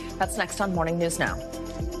with it. That's next on Morning News Now.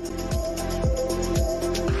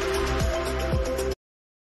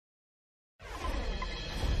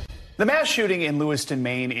 The mass shooting in Lewiston,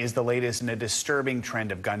 Maine is the latest in a disturbing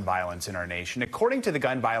trend of gun violence in our nation. According to the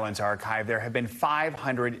Gun Violence Archive, there have been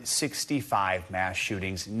 565 mass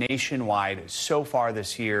shootings nationwide so far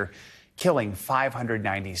this year, killing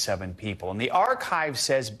 597 people. And the archive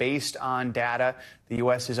says, based on data, the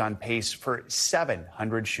U.S. is on pace for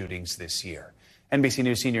 700 shootings this year. NBC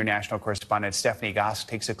News senior national correspondent Stephanie Gosk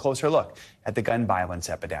takes a closer look at the gun violence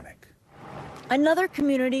epidemic. Another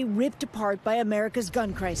community ripped apart by America's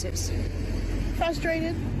gun crisis.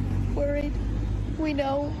 Frustrated, worried. We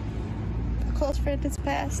know a close friend has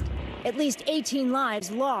passed. At least 18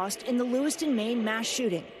 lives lost in the Lewiston, Maine mass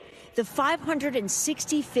shooting, the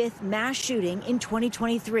 565th mass shooting in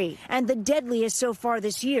 2023, and the deadliest so far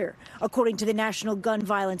this year, according to the National Gun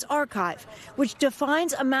Violence Archive, which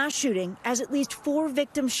defines a mass shooting as at least 4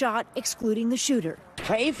 victims shot, excluding the shooter.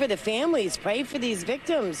 Pray for the families, pray for these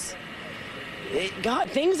victims.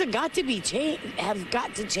 Things have got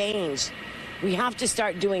to change. We have to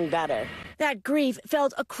start doing better. That grief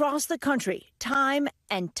felt across the country, time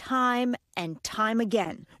and time and time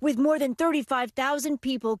again, with more than 35,000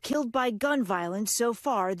 people killed by gun violence so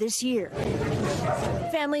far this year.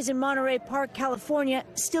 Families in Monterey Park, California,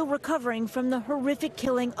 still recovering from the horrific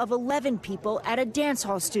killing of 11 people at a dance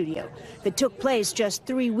hall studio that took place just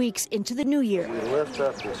 3 weeks into the new year.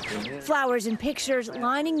 Flowers and pictures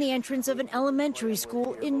lining the entrance of an elementary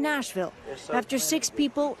school in Nashville after 6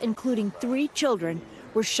 people, including 3 children,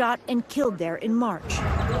 were shot and killed there in March.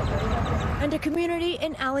 And a community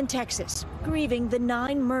in Allen, Texas, grieving the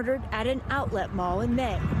 9 murdered at an outlet mall in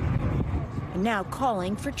May, and now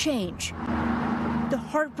calling for change. The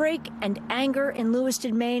heartbreak and anger in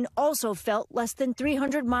Lewiston, Maine also felt less than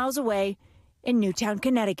 300 miles away in Newtown,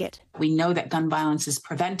 Connecticut. We know that gun violence is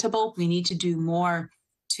preventable. We need to do more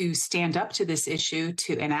to stand up to this issue,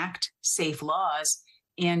 to enact safe laws,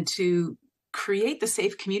 and to create the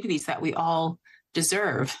safe communities that we all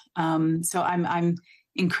deserve. So I'm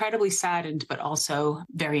incredibly saddened, but also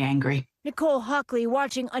very angry. Nicole Hockley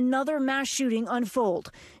watching another mass shooting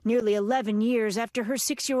unfold, nearly 11 years after her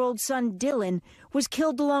 6-year-old son Dylan was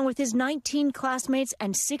killed along with his 19 classmates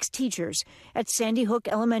and 6 teachers at Sandy Hook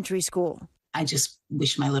Elementary School. I just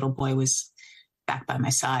wish my little boy was back by my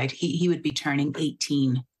side. He would be turning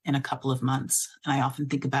 18 in a couple of months. And I often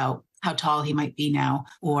think about how tall he might be now,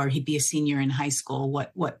 or he'd be a senior in high school,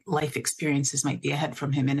 what life experiences might be ahead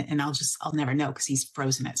from him. And I'll never know because he's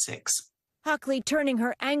frozen at 6. Hockley turning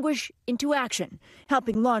her anguish into action,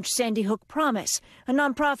 helping launch Sandy Hook Promise, a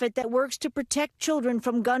nonprofit that works to protect children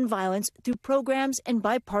from gun violence through programs and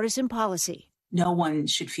bipartisan policy. No one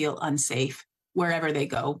should feel unsafe wherever they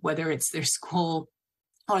go, whether it's their school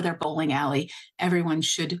or their bowling alley. Everyone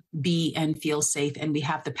should be and feel safe, and we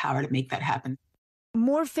have the power to make that happen.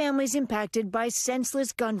 More families impacted by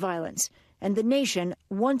senseless gun violence, and the nation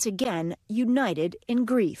once again united in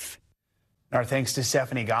grief. Our thanks to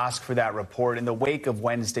Stephanie Gosk for that report. In the wake of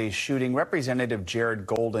Wednesday's shooting, Representative Jared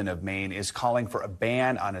Golden of Maine is calling for a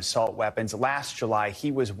ban on assault weapons. Last July,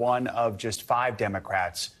 he was one of just 5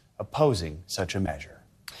 Democrats opposing such a measure.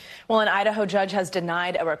 Well, an Idaho judge has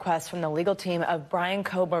denied a request from the legal team of Bryan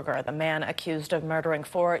Kohberger, the man accused of murdering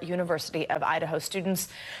 4 University of Idaho students,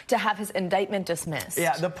 to have his indictment dismissed.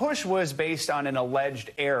 Yeah, the push was based on an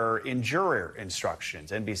alleged error in juror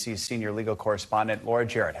instructions. NBC's senior legal correspondent Laura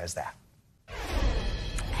Jarrett has that.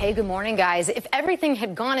 Hey, good morning, guys. If everything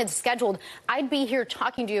had gone as scheduled, I'd be here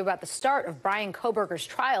talking to you about the start of Bryan Kohberger's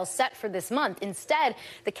trial set for this month. Instead,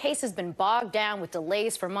 the case has been bogged down with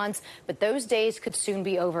delays for months, but those days could soon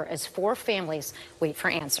be over as 4 families wait for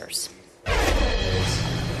answers.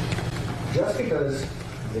 Just because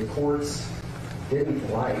the courts didn't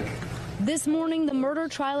like This morning, the murder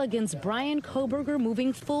trial against Bryan Kohberger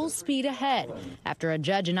moving full speed ahead after a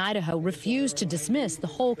judge in Idaho refused to dismiss the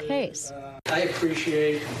whole case. I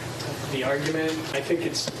appreciate the argument. I think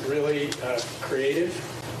it's really creative.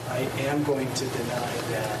 I am going to deny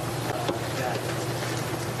that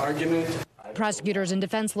argument. Prosecutors and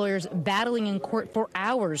defense lawyers battling in court for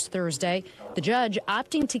hours Thursday. The judge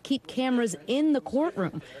opting to keep cameras in the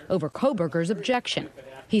courtroom over Kohberger's objection.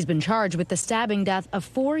 He's been charged with the stabbing death of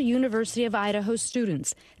 4 University of Idaho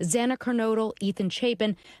students, Xana Kernodle, Ethan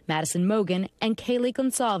Chapin, Madison Mogan, and Kaylee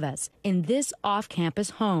Gonsalves, in this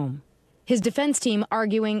off-campus home. His defense team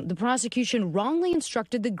arguing the prosecution wrongly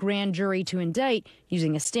instructed the grand jury to indict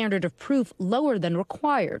using a standard of proof lower than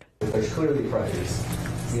required. There's clearly prejudice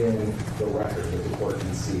in the record that the court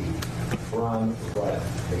can see from what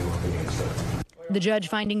they were being instructed. The judge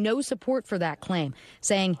finding no support for that claim,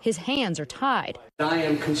 saying his hands are tied. I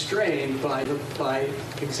am constrained by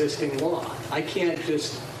existing law. I can't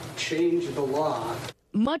just change the law.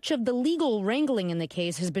 Much of the legal wrangling in the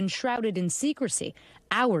case has been shrouded in secrecy.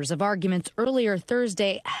 Hours of arguments earlier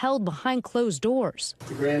Thursday held behind closed doors.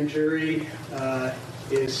 The grand jury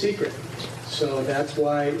is secret, so that's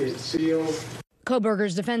why it's sealed.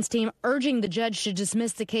 Kohberger's defense team urging the judge to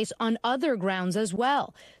dismiss the case on other grounds as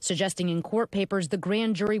well, suggesting in court papers the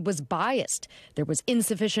grand jury was biased. There was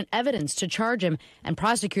insufficient evidence to charge him, and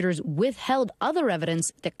prosecutors withheld other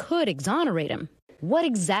evidence that could exonerate him. What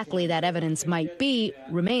exactly that evidence might be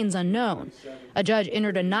remains unknown. A judge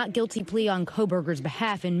entered a not guilty plea on Kohberger's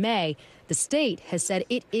behalf in May. The state has said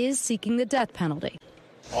it is seeking the death penalty.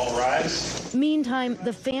 All rise. Meantime,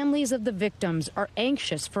 the families of the victims are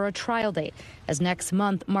anxious for a trial date, as next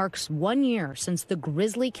month marks 1 year since the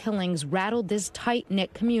grisly killings rattled this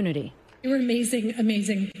tight-knit community. They were amazing,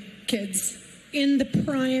 amazing kids in the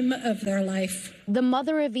prime of their life. The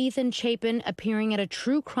mother of Ethan Chapin appearing at a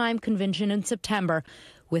true crime convention in September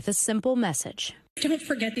with a simple message. Don't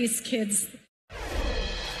forget these kids.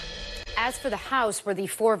 As for the house where the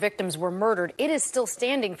 4 victims were murdered, it is still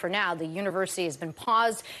standing for now. The university has been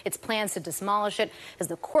paused its plans to demolish it as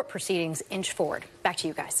the court proceedings inch forward. Back to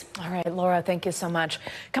you guys. All right, Laura, thank you so much.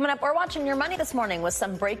 Coming up, we're watching Your Money this morning with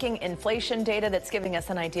some breaking inflation data that's giving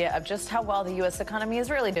us an idea of just how well the U.S. economy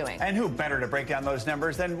is really doing. And who better to break down those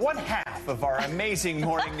numbers than one half of our amazing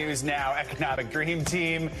Morning News Now economic dream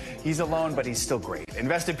team. He's alone, but he's still great.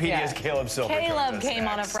 Investopedia's Caleb Silver. Caleb came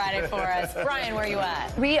on a Friday for us. Brian, where are you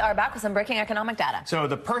at? We are back with some breaking economic data. So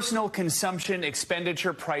the Personal Consumption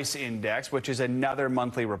Expenditure Price Index, which is another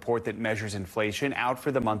monthly report that measures inflation, out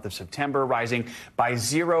for the month of September, rising by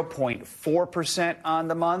 0.4% on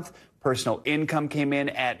the month. Personal income came in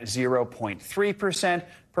at 0.3%.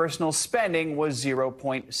 Personal spending was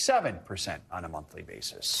 0.7% on a monthly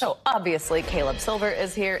basis. So obviously, Caleb Silver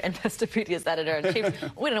is here, Investopedia's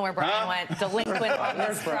editor-in-chief. We don't know where Brian went. Delinquent on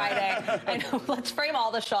this Friday. I know. Let's frame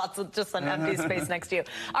all the shots with just an empty space next to you.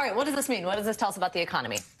 All right, what does this mean? What does this tell us about the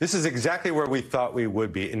economy? This is exactly where we thought we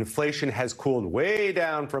would be. Inflation has cooled way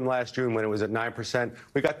down from last June when it was at 9%.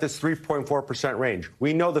 We got this 3.4% range.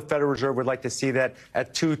 We know the Federal Reserve would like to see that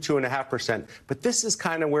at 2.5%. But this is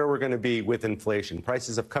kind of where we're going to be with inflation.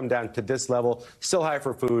 Prices have come down to this level, still high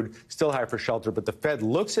for food, still high for shelter, but the Fed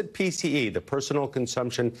looks at PCE, the Personal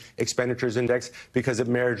Consumption Expenditures Index, because it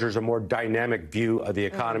measures a more dynamic view of the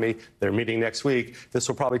economy. They're meeting next week. This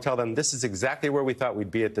will probably tell them this is exactly where we thought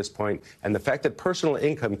we'd be at this point. And the fact that personal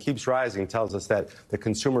income keeps rising tells us that the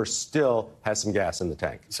consumer still has some gas in the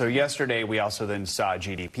tank. So yesterday, we also then saw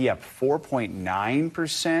GDP up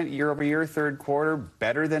 4.9% year over year, third quarter,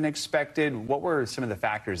 better than expected. What were some of the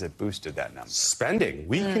factors that boosted that number? Spending.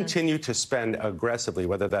 We continue to spend aggressively,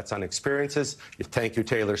 whether that's on experiences, thank you,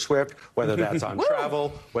 Taylor Swift, whether that's on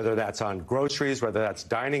travel, whether that's on groceries, whether that's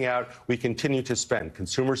dining out. We continue to spend.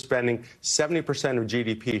 Consumer spending, 70% of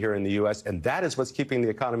GDP here in the U.S., and that is what's keeping the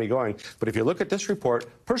economy going. But if you look at this report,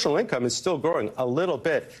 personal income is still growing a little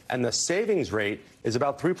bit, and the savings rate is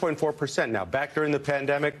about 3.4%. Now, back during the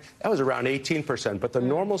pandemic, that was around 18%. But the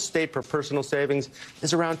normal state for personal savings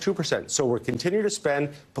is around 2%. So we're continuing to spend,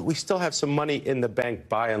 but we still have some money in the bank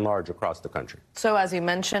by and large across the country. So as you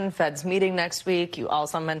mentioned, Fed's meeting next week. You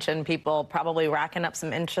also mentioned people probably racking up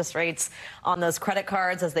some interest rates on those credit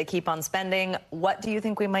cards as they keep on spending. What do you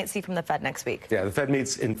think we might see from the Fed next week? Yeah, the Fed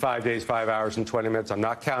meets in 5 days, 5 hours, and 20 minutes. I'm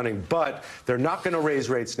not counting, but they're not going to raise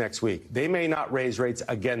rates next week. They may not raise rates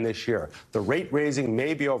again this year. The rate raising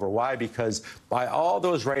may be over. Why? Because by all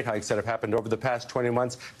those rate hikes that have happened over the past 20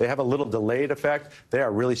 months, they have a little delayed effect. They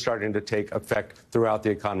are really starting to take effect throughout the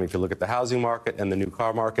economy. If you look at the housing market and the new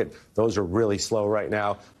car market, those are really slow right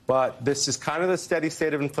now. But this is kind of the steady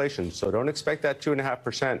state of inflation. So don't expect that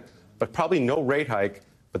 2.5%, but probably no rate hike.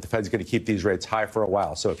 But the Fed's going to keep these rates high for a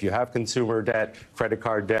while. So if you have consumer debt, credit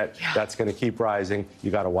card debt, that's going to keep rising.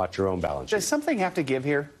 You got to watch your own balance sheet. Does something have to give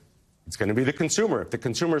here? It's going to be the consumer. If the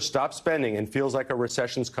consumer stops spending and feels like a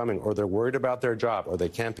recession's coming, or they're worried about their job, or they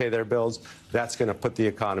can't pay their bills, that's going to put the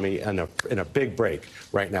economy in a big break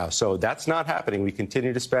right now. So that's not happening. We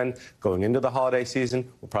continue to spend going into the holiday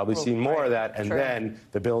season. We'll probably see more of that, and then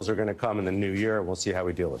the bills are going to come in the new year, and we'll see how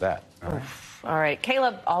we deal with that. All right,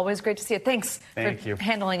 Caleb, always great to see you. Thanks for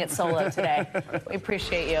handling it solo today. We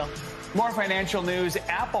appreciate you. More financial news.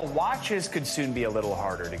 Apple Watches could soon be a little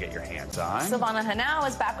harder to get your hands on. Silvana Hanau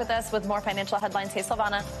is back with us with more financial headlines. Hey,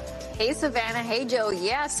 Silvana. Hey, Savannah. Hey, Joe.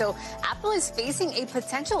 Yeah, so Apple is facing a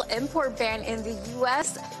potential import ban in the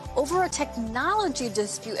U.S. over a technology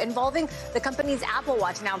dispute involving the company's Apple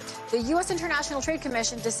Watch. Now, the U.S. International Trade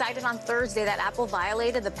Commission decided on Thursday that Apple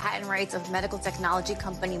violated the patent rights of medical technology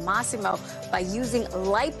company Masimo by using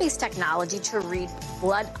light-based technology to read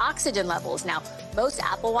blood oxygen levels. Now, most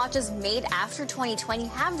Apple Watches made after 2020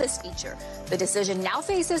 have this feature. The decision now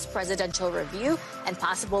faces presidential review and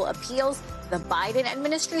possible appeals. The Biden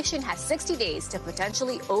administration has 60 days to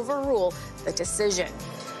potentially overrule the decision.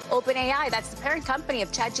 OpenAI, that's the parent company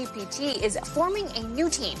of ChatGPT, is forming a new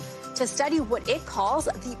team to study what it calls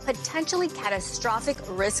the potentially catastrophic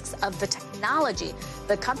risks of the technology.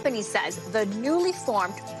 The company says the newly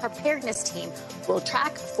formed preparedness team will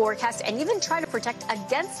track, forecast, and even try to protect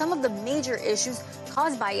against some of the major issues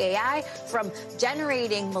caused by AI, from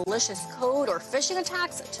generating malicious code or phishing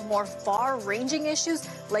attacks to more far-ranging issues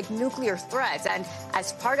like nuclear threats. And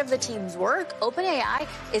as part of the team's work, OpenAI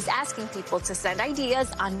is asking people to send ideas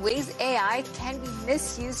on ways AI can be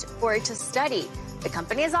misused for it to study. The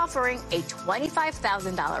company is offering a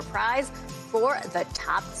 $25,000 prize for the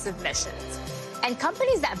top submissions. And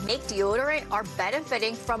companies that make deodorant are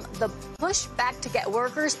benefiting from the push back to get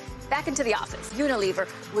workers back into the office. Unilever,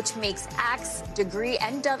 which makes Axe, Degree,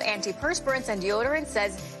 and Dove antiperspirants and deodorant,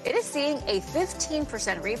 says it is seeing a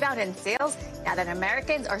 15% rebound in sales now that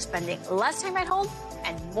Americans are spending less time at home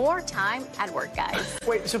and more time at work, guys.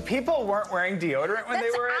 Wait, so people weren't wearing deodorant when they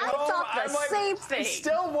were at home? I thought the same thing.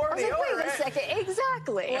 Still more deodorant. Wait a second,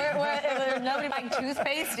 exactly. There's nobody buying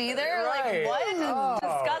toothpaste either? Right. Like, what?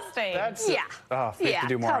 Disgusting. We have to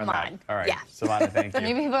do more on that. All right, Savannah, thank you.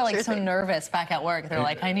 Maybe people are like so nervous back at work. They're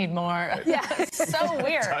like, I need more. Yeah, it's so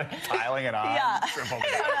weird. Piling it on. Yeah. Triple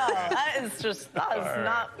That is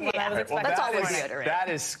not what I was expecting. Well, That's all we're deodorant. That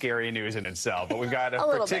is scary news in itself, but we've got a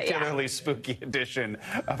particularly spooky edition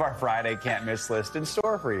of our Friday Can't Miss list in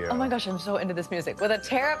store for you. Oh my gosh, I'm so into this music. With a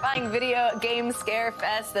terrifying video game scare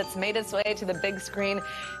fest that's made its way to the big screen,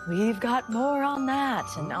 we've got more on that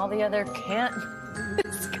and all the other can't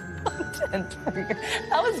miss content for you.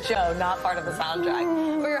 That was Joe, not part of the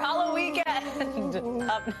soundtrack. For your Halloween weekend.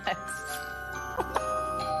 Up next.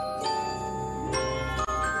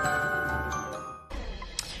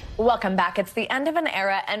 Welcome back. It's the end of an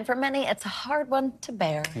era, and for many, it's a hard one to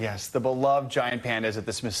bear. Yes, the beloved giant pandas at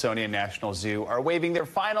the Smithsonian National Zoo are waving their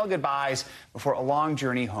final goodbyes before a long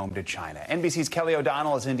journey home to China. NBC's Kelly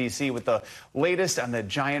O'Donnell is in D.C. with the latest on the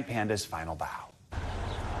giant panda's final bow.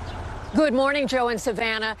 Good morning, Joe and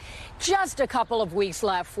Savannah. Just a couple of weeks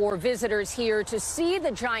left for visitors here to see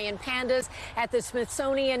the giant pandas at the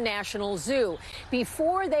Smithsonian National Zoo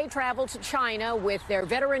before they travel to China with their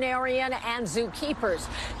veterinarian and zookeepers.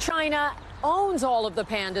 China owns all of the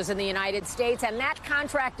pandas in the United States, and that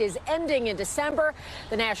contract is ending in December.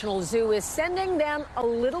 The National Zoo is sending them a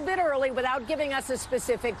little bit early without giving us a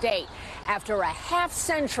specific date after a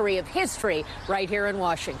half-century of history right here in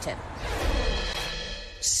Washington.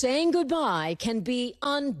 Saying goodbye can be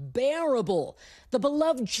unbearable. The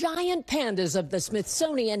beloved giant pandas of the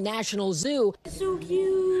Smithsonian National Zoo, so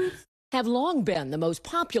cute, have long been the most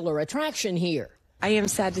popular attraction here. I am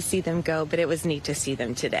sad to see them go, but it was neat to see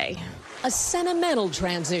them today. A sentimental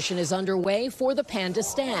transition is underway for the panda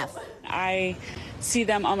staff. I see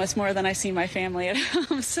them almost more than I see my family at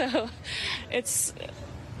home, so it's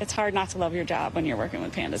hard not to love your job when you're working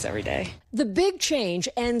with pandas every day. The big change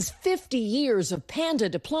ends 50 years of panda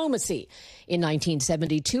diplomacy. In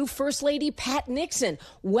 1972, First Lady Pat Nixon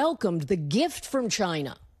welcomed the gift from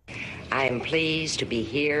China. I am pleased to be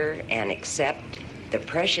here and accept the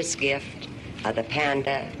precious gift of the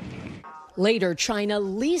panda. Later, China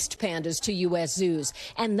leased pandas to U.S. zoos,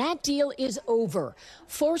 and that deal is over,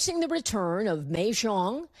 forcing the return of Mei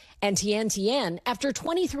Xiong and Tian Tian after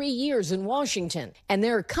 23 years in Washington, and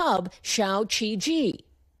their cub, Xiao Qi-ji.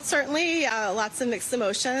 Certainly, lots of mixed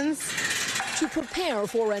emotions. To prepare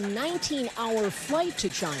for a 19-hour flight to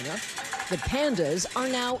China, the pandas are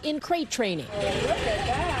now in crate training. Oh, look at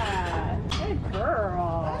that. Good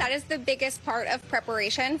girl. That is the biggest part of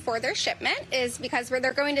preparation for their shipment, is because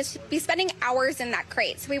they're going to be spending hours in that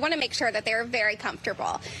crate. So we want to make sure that they're very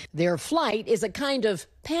comfortable. Their flight is a kind of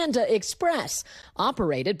Panda Express,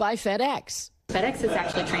 operated by FedEx. FedEx has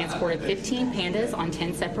actually transported 15 pandas on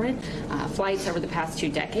 10 separate flights over the past 2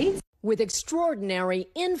 decades. With extraordinary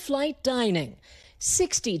in-flight dining,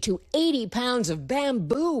 60 to 80 pounds of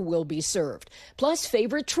bamboo will be served, plus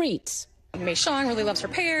favorite treats. Mei Xiong really loves her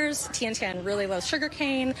pears, Tian Tian really loves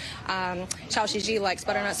sugarcane, Xiao Qi-ji likes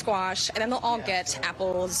butternut squash, and then they'll all get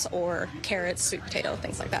apples or carrots, sweet potato,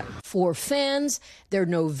 things like that. For fans, their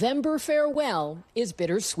November farewell is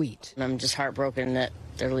bittersweet. I'm just heartbroken that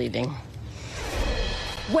they're leaving.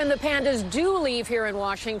 When the pandas do leave here in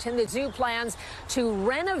Washington, the zoo plans to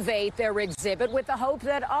renovate their exhibit with the hope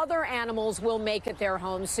that other animals will make it their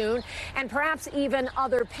home soon, and perhaps even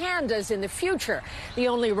other pandas in the future. The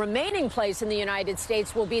only remaining place in the United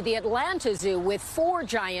States will be the Atlanta Zoo with 4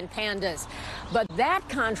 giant pandas. But that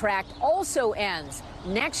contract also ends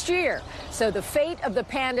next year, so the fate of the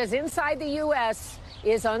pandas inside the U.S.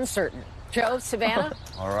 is uncertain. Joe, Savannah?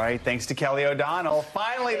 All right, thanks to Kelly O'Donnell.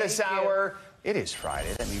 Finally this hour, It is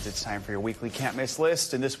Friday. That means it's time for your weekly can't miss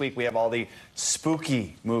list. And this week we have all the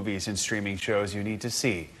spooky movies and streaming shows you need to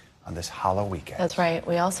see on this Halloween weekend. That's right.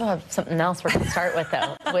 We also have something else we're going to start with,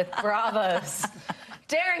 though, with Bravo's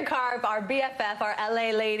Darren Karp, our BFF, our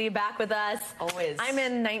LA lady, back with us. Always. I'm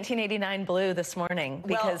in 1989 blue this morning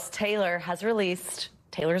because Taylor has released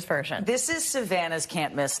Taylor's version. This is Savannah's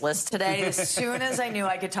can't miss list today. As soon as I knew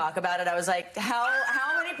I could talk about it, I was like, how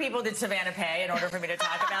many people did Savannah pay in order for me to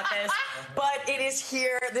talk about this? But it is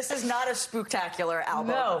here. This is not a spooktacular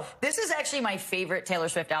album. No. This is actually my favorite Taylor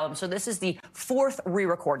Swift album. So this is the 4th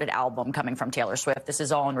re-recorded album coming from Taylor Swift. This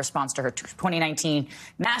is all in response to her 2019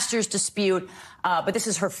 Masters dispute. But this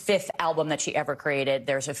is her 5th album that she ever created.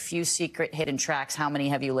 There's a few secret hidden tracks. How many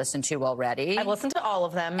have you listened to already? I've listened to all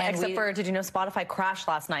of them, except for, did you know Spotify crashed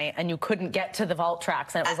last night and you couldn't get to the vault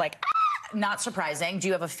tracks, and it was like, not surprising. Do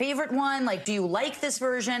you have a favorite one? Like, do you like this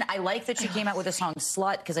version? I like that she came out with the song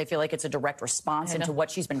Slut because I feel like it's a direct response into what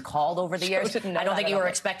she's been called over the years. I don't think you were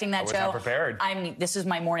expecting that, Joe. I was not prepared. This is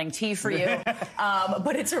my morning tea for you.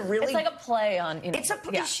 But it's a really... It's like a play on, you know.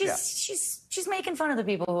 She's making fun of the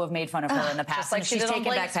people who have made fun of her in the past. Just like she's taking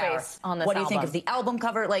back power. On this what do you think album. of the album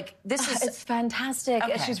cover? Like, this is... It's fantastic.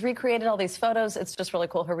 Okay. She's recreated all these photos. It's just really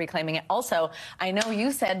cool, her reclaiming it. Also, I know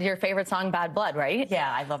you said your favorite song, Bad Blood, right? Yeah,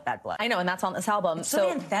 I love Bad Blood. I know, and that's on this album. It's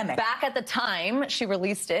so anthemic. Back at the time, she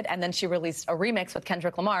released it, and then she released a remix with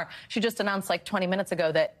Kendrick Lamar. She just announced like 20 minutes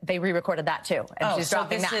ago that they re-recorded that too, and she's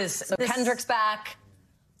dropping that. So Kendrick's back.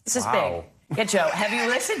 This is big. Yeah, Joe, have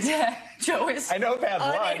you listened to Joe? I know Bad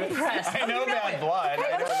Blood. Unimpressed. I know Bad Blood.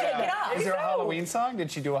 Okay, let's shake it off. Is there a Halloween song?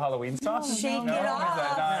 Did she do a Halloween song? Shake it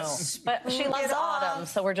off. But she loves autumn,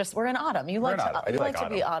 so we're in autumn. You like to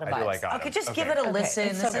be autumn vibes. I do like autumn. Okay, just give it a listen.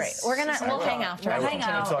 It's so great. We'll hang after. Hang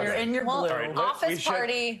out. You're in your blue. Office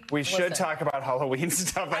party. We should talk about Halloween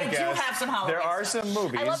stuff, I guess. I do have some Halloween There are stuff. some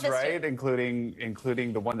movies, right?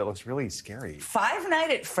 Including the one that looks really scary. Five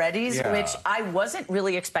Nights at Freddy's, which I wasn't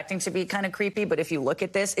really expecting to be kind of creepy, but if you look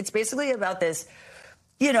at this, it's basically about this,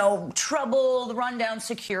 you know, troubled, rundown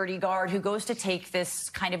security guard who goes to take this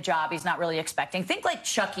kind of job he's not really expecting. Think like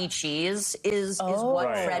Chuck E. Cheese is what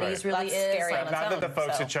Freddy's really is. Scary like, not that the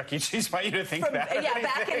folks at Chuck E. Cheese want you to think that. Yeah,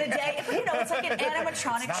 back in the day, you know, it's like an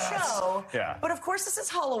animatronic show. Yeah. But of course, this is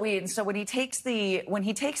Halloween, so when he takes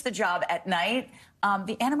the job at night,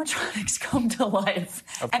 the animatronics come to life,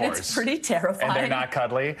 and it's pretty terrifying. And they're not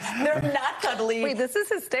cuddly. They're not cuddly. Wait, this is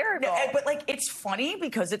hysterical. But like, it's funny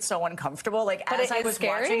because it's so uncomfortable. Like, but as I was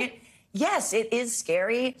watching it, yes, it is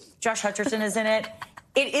scary. Josh Hutcherson is in it.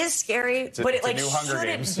 It is scary, but it like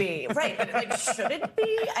shouldn't be. Right, but it like shouldn't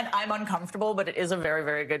be, and I'm uncomfortable, but it is a very,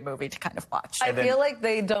 very good movie to kind of watch. I feel like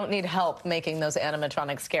they don't need help making those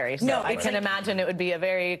animatronics scary. So No, I can imagine it would be a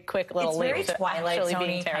very quick little leap very to Twilight actually Zone-y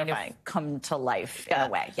being kind terrifying. of come to life in a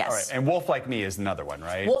way. Yes. All right, and Wolf Like Me is another one,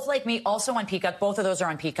 right? Wolf Like Me, also on Peacock. Both of those are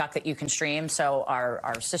on Peacock that you can stream. So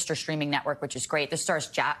our sister streaming network, which is great. This stars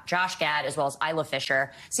Josh Gad as well as Isla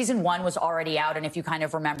Fisher. Season 1 was already out, and if you kind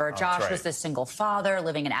of remember, Josh was this single father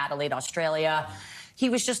living in Adelaide, Australia. He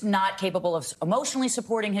was just not capable of emotionally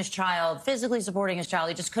supporting his child, physically supporting his child.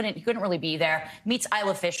 He couldn't really be there. Meets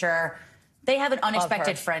Isla Fisher. They have an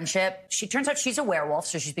unexpected friendship. She turns out she's a werewolf,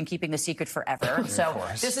 so she's been keeping the secret forever. So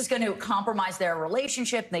this is going to compromise their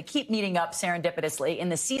relationship. And they keep meeting up serendipitously. In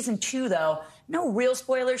the season 2, though, no real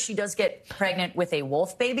spoilers, she does get pregnant with a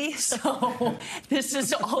wolf baby. So this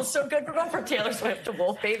is also good for Taylor Swift to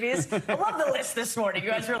wolf babies. I love the list this morning. You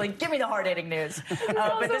guys really give me the hard-hitting news.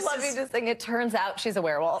 I love you just saying it turns out she's a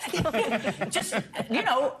werewolf. Just, you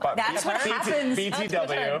know, that's what happens.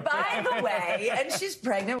 BTW. By the way, and she's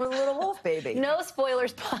pregnant with a little wolf baby. No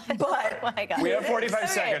spoilers, but oh my God. We have 45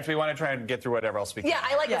 seconds. We want to try and get through whatever else we can. Yeah,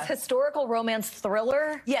 I like this historical romance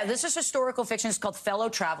thriller. Yeah, this is historical fiction. It's called Fellow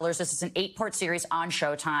Travelers. This is an 8-part series on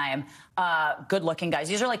Showtime. Good-looking guys.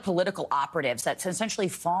 These are like political operatives that essentially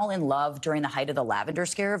fall in love during the height of the Lavender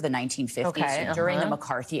Scare of the 1950s. So during the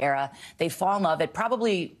McCarthy era, they fall in love at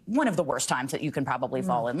probably one of the worst times that you can probably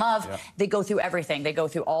fall in love. Yeah. They go through everything. They go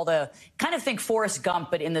through all the, kind of think Forrest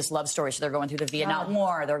Gump, but in this love story. So they're going through the Vietnam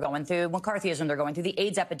War. They're going through McCarthyism. They're going through the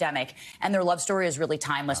AIDS epidemic. And their love story is really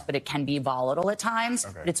timeless, but it can be volatile at times.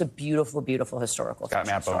 But it's a beautiful, beautiful historical Got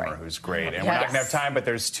fiction Matt story. Bomer, who's great. And we're not going to have time, but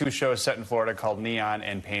there's 2 shows set in Florida called Neon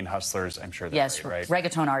and Pain Hustlers. I'm sure they're great, right?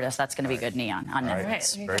 Reggaeton artist. That's going to be good. Neon on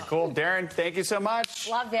Netflix. Right. Very cool. Darren, thank you so much.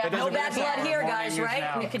 Love you. No bad blood here, guys,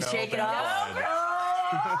 right? We can shake it off.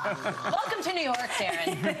 Welcome to New York,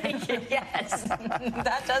 Darren. Thank you. Yes.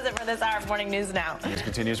 That does it for this hour of Morning News Now. News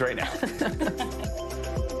continues right now.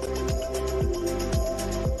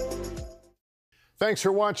 Thanks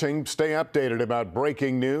for watching. Stay updated about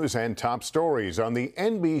breaking news and top stories on the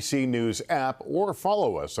NBC News app or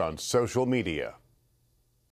follow us on social media.